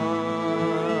heart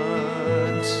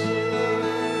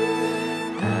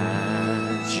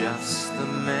at just the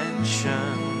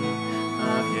mention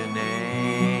of your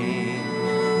name,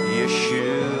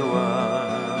 Yeshua.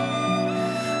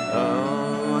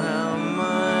 Oh, how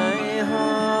my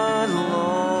heart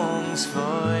longs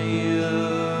for you.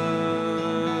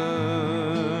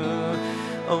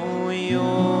 Oh,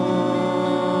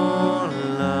 your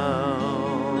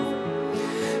love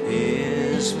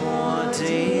is more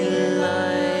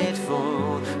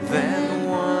delightful than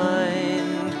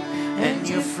wine, and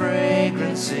your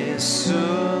fragrance is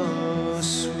so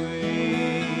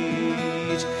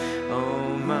sweet.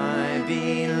 Oh, my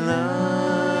beloved,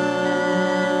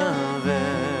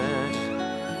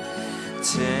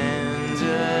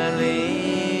 tenderly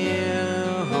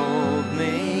you hold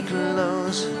me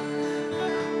close.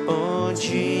 Oh,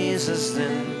 Jesus,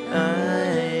 then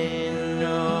I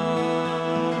know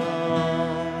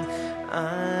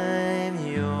I'm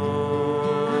yours.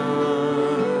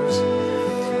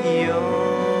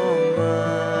 You're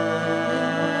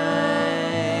mine.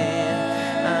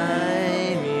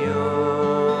 I'm yours.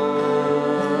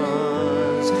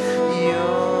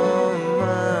 You're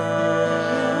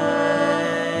mine.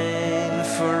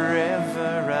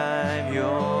 Forever I'm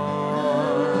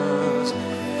yours.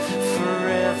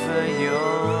 Forever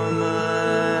you're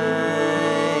mine.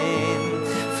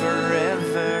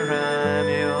 Forever I'm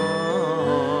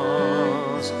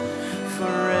yours.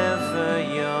 Forever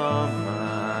you're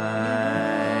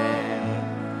mine.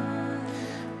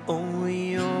 Oh,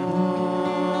 your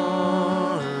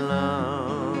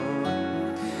love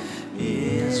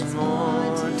is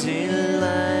more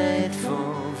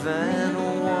delightful than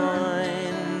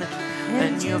wine,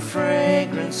 and your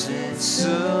fragrance is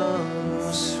so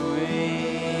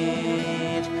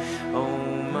sweet. Oh,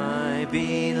 my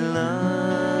beloved,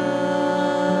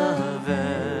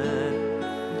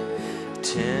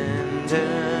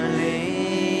 tenderly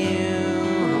you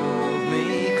hold me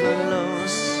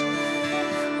close.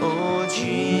 Oh,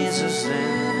 Jesus,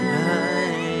 then I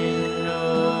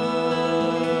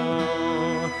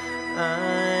know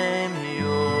I'm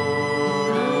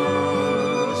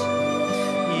yours.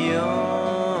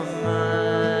 You're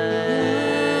mine.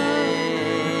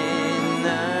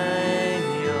 I'm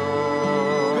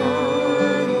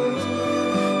yours.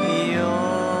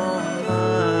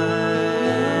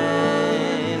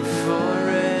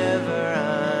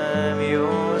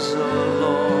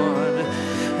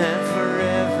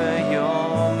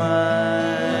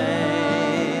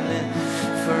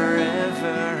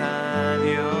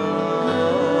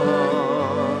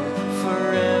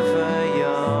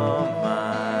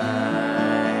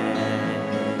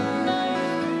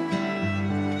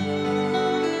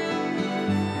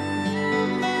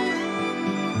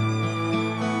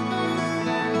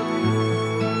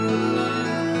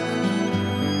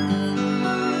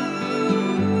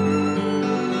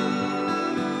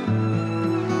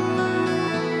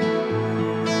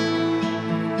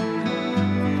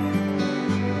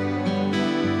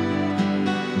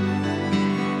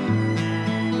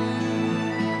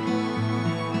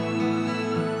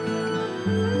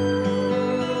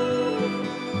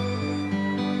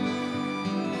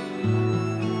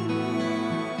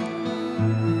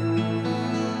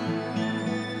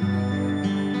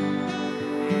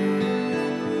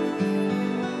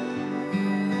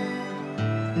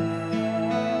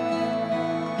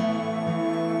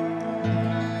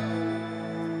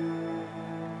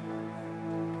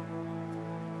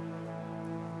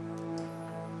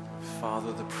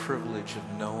 Father, the privilege of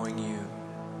knowing you,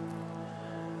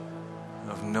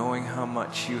 of knowing how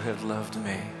much you have loved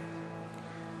me,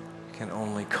 can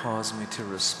only cause me to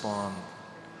respond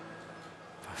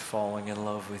by falling in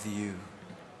love with you.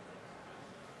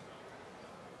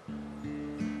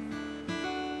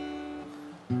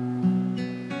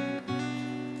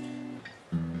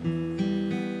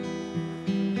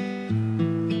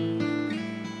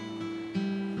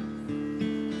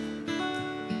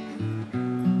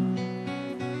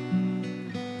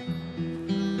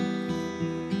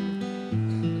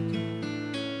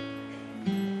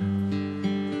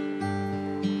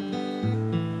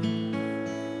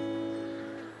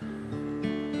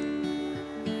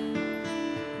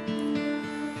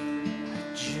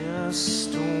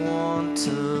 Just want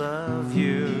to love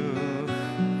you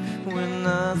with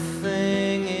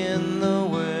nothing in the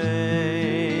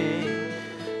way.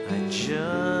 I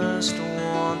just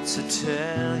want to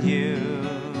tell you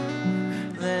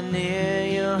that near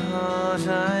your heart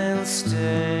I'll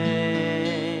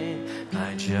stay.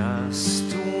 I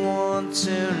just want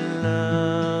to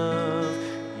love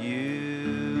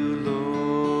you,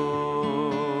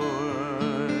 Lord.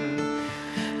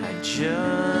 I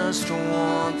just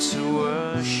want to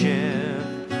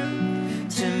worship,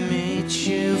 to meet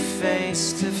you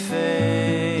face to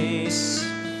face,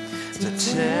 to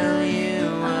tell you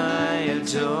I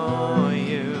adore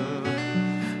you.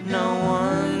 No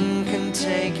one can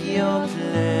take your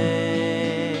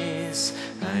place.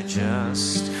 I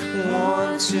just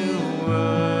want to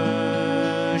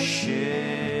worship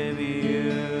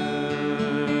you.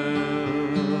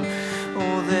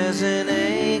 Oh, there's an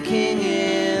aching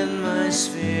in my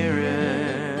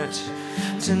spirit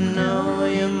to know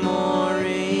you more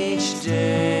each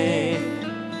day.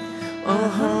 A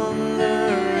hunger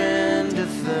and a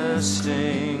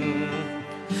thirsting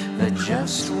that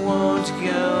just won't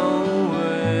go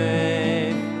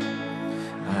away.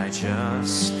 I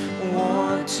just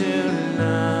want to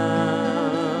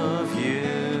love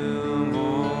you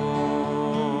more.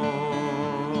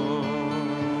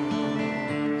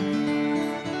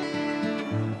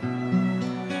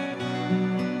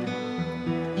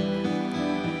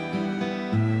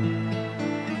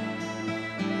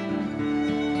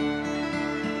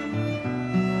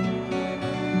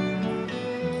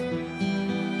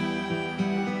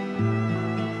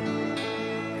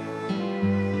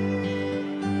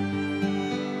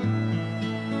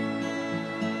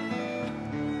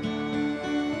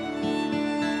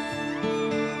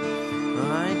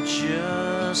 I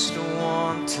just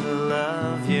want to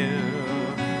love you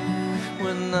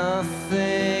with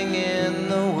nothing in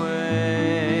the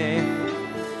way.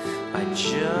 I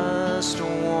just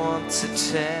want to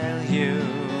tell you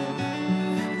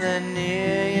that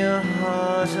near your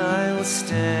heart I'll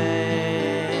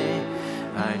stay.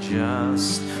 I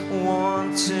just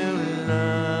want to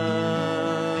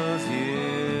love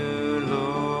you,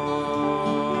 Lord.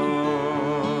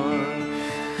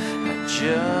 I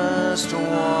just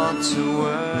want to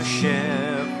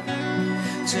worship,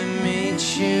 to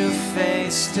meet you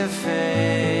face to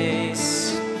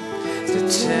face, to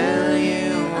tell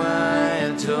you I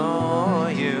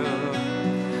adore you.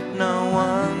 No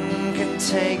one can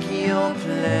take your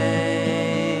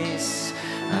place.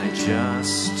 I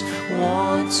just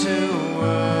want to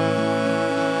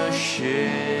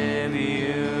worship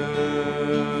you.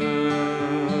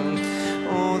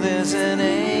 Oh, there's an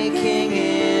aching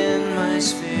in my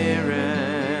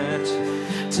spirit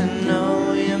to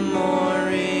know you more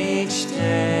each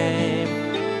day.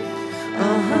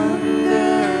 A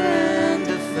hunger and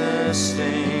a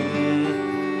thirsting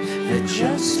that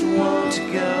just won't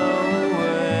go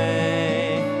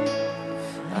away.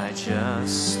 I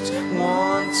just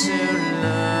want to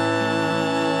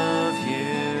love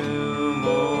you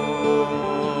more.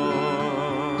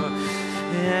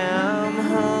 Yeah, I'm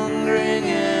hungering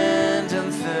and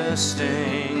I'm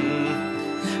thirsting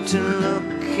to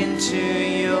look into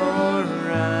your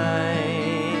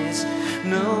eyes.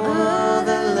 No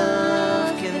other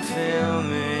love can fill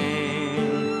me,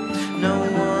 no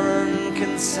one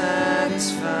can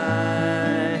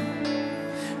satisfy.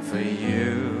 For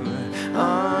you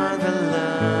are the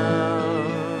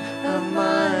love of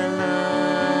my life.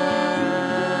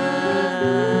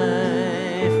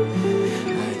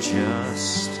 I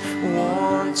just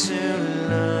want to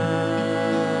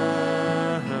love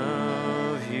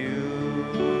you.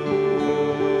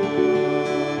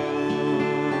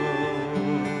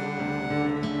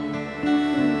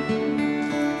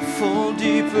 Fall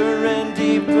deeper and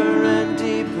deeper and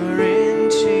deeper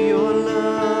into your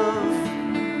love.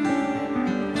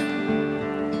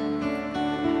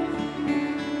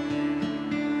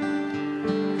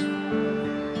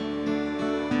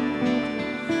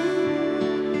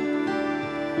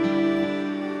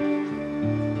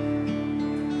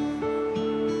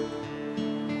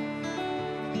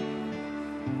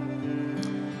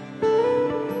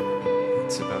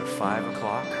 5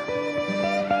 o'clock.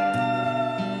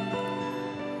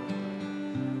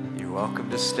 You're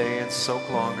welcome to stay and soak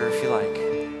longer if you like.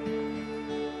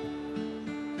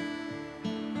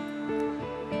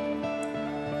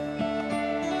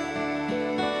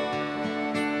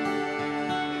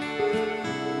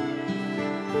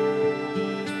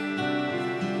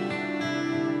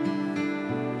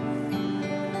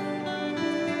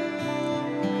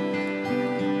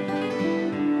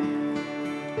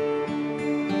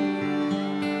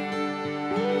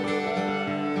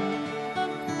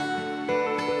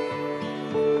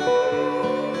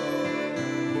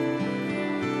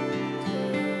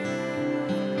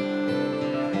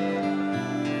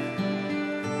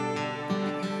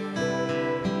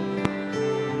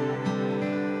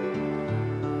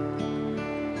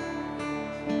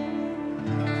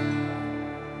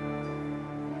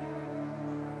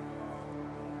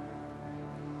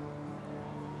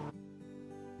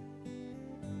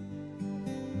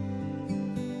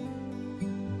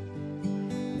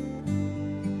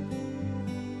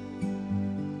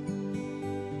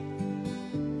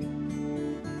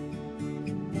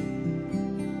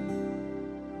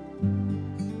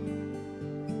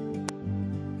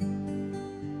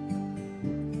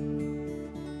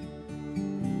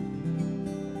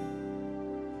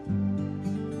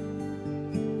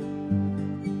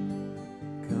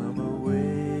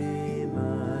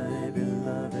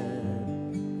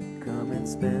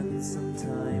 Spend some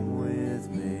time with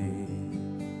me.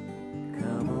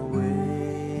 Come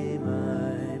away,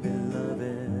 my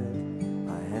beloved.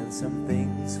 I have some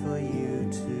things for you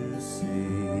to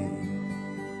see.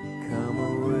 Come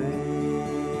away,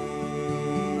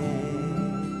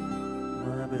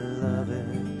 my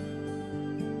beloved.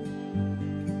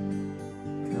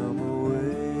 Come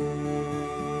away,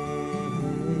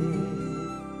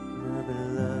 my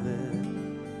beloved.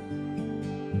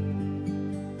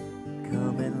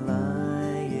 Come and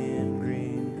lie in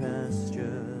green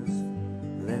pastures,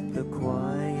 let the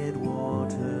quiet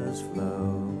waters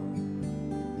flow.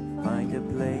 Find a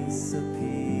place of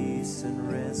peace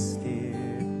and rest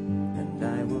here, and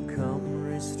I will come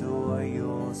restore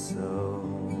your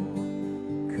soul.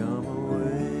 Come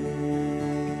away,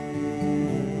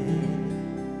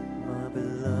 my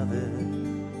beloved.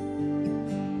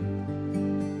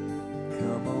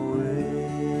 Come away,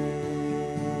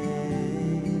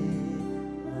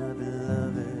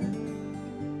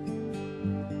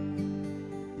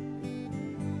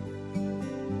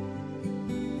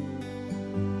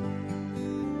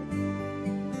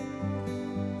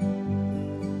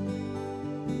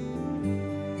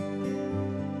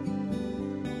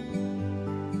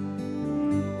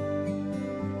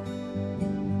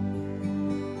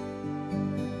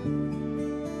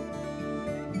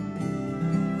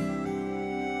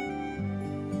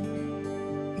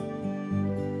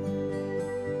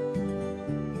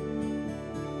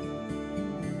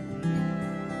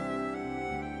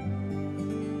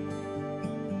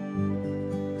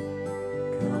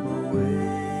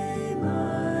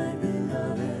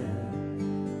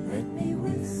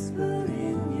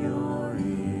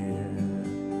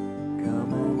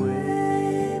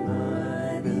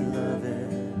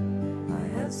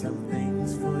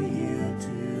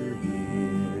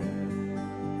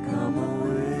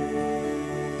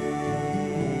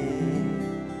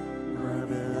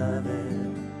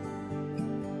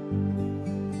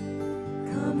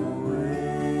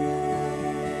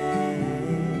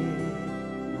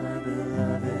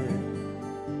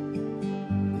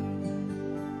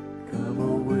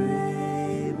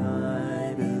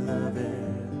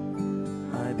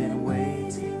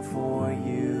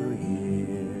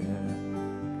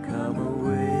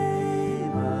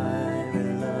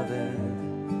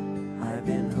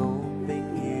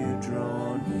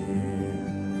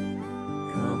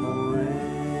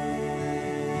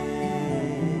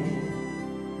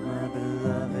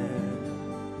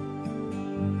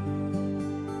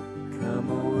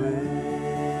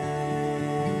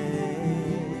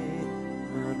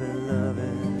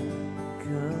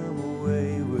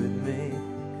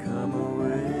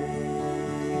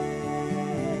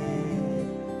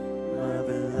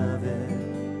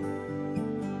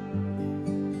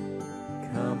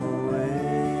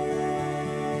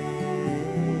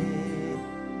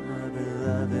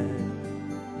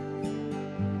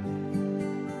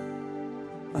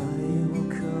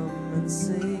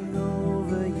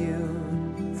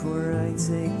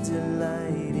 take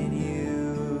delight in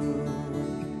you.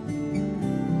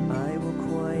 I will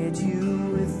quiet you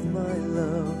with my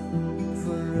love,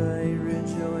 for I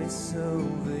rejoice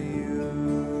over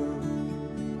you.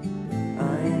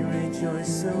 I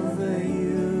rejoice over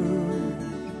you.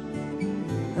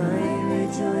 I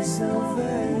rejoice my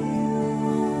salvation.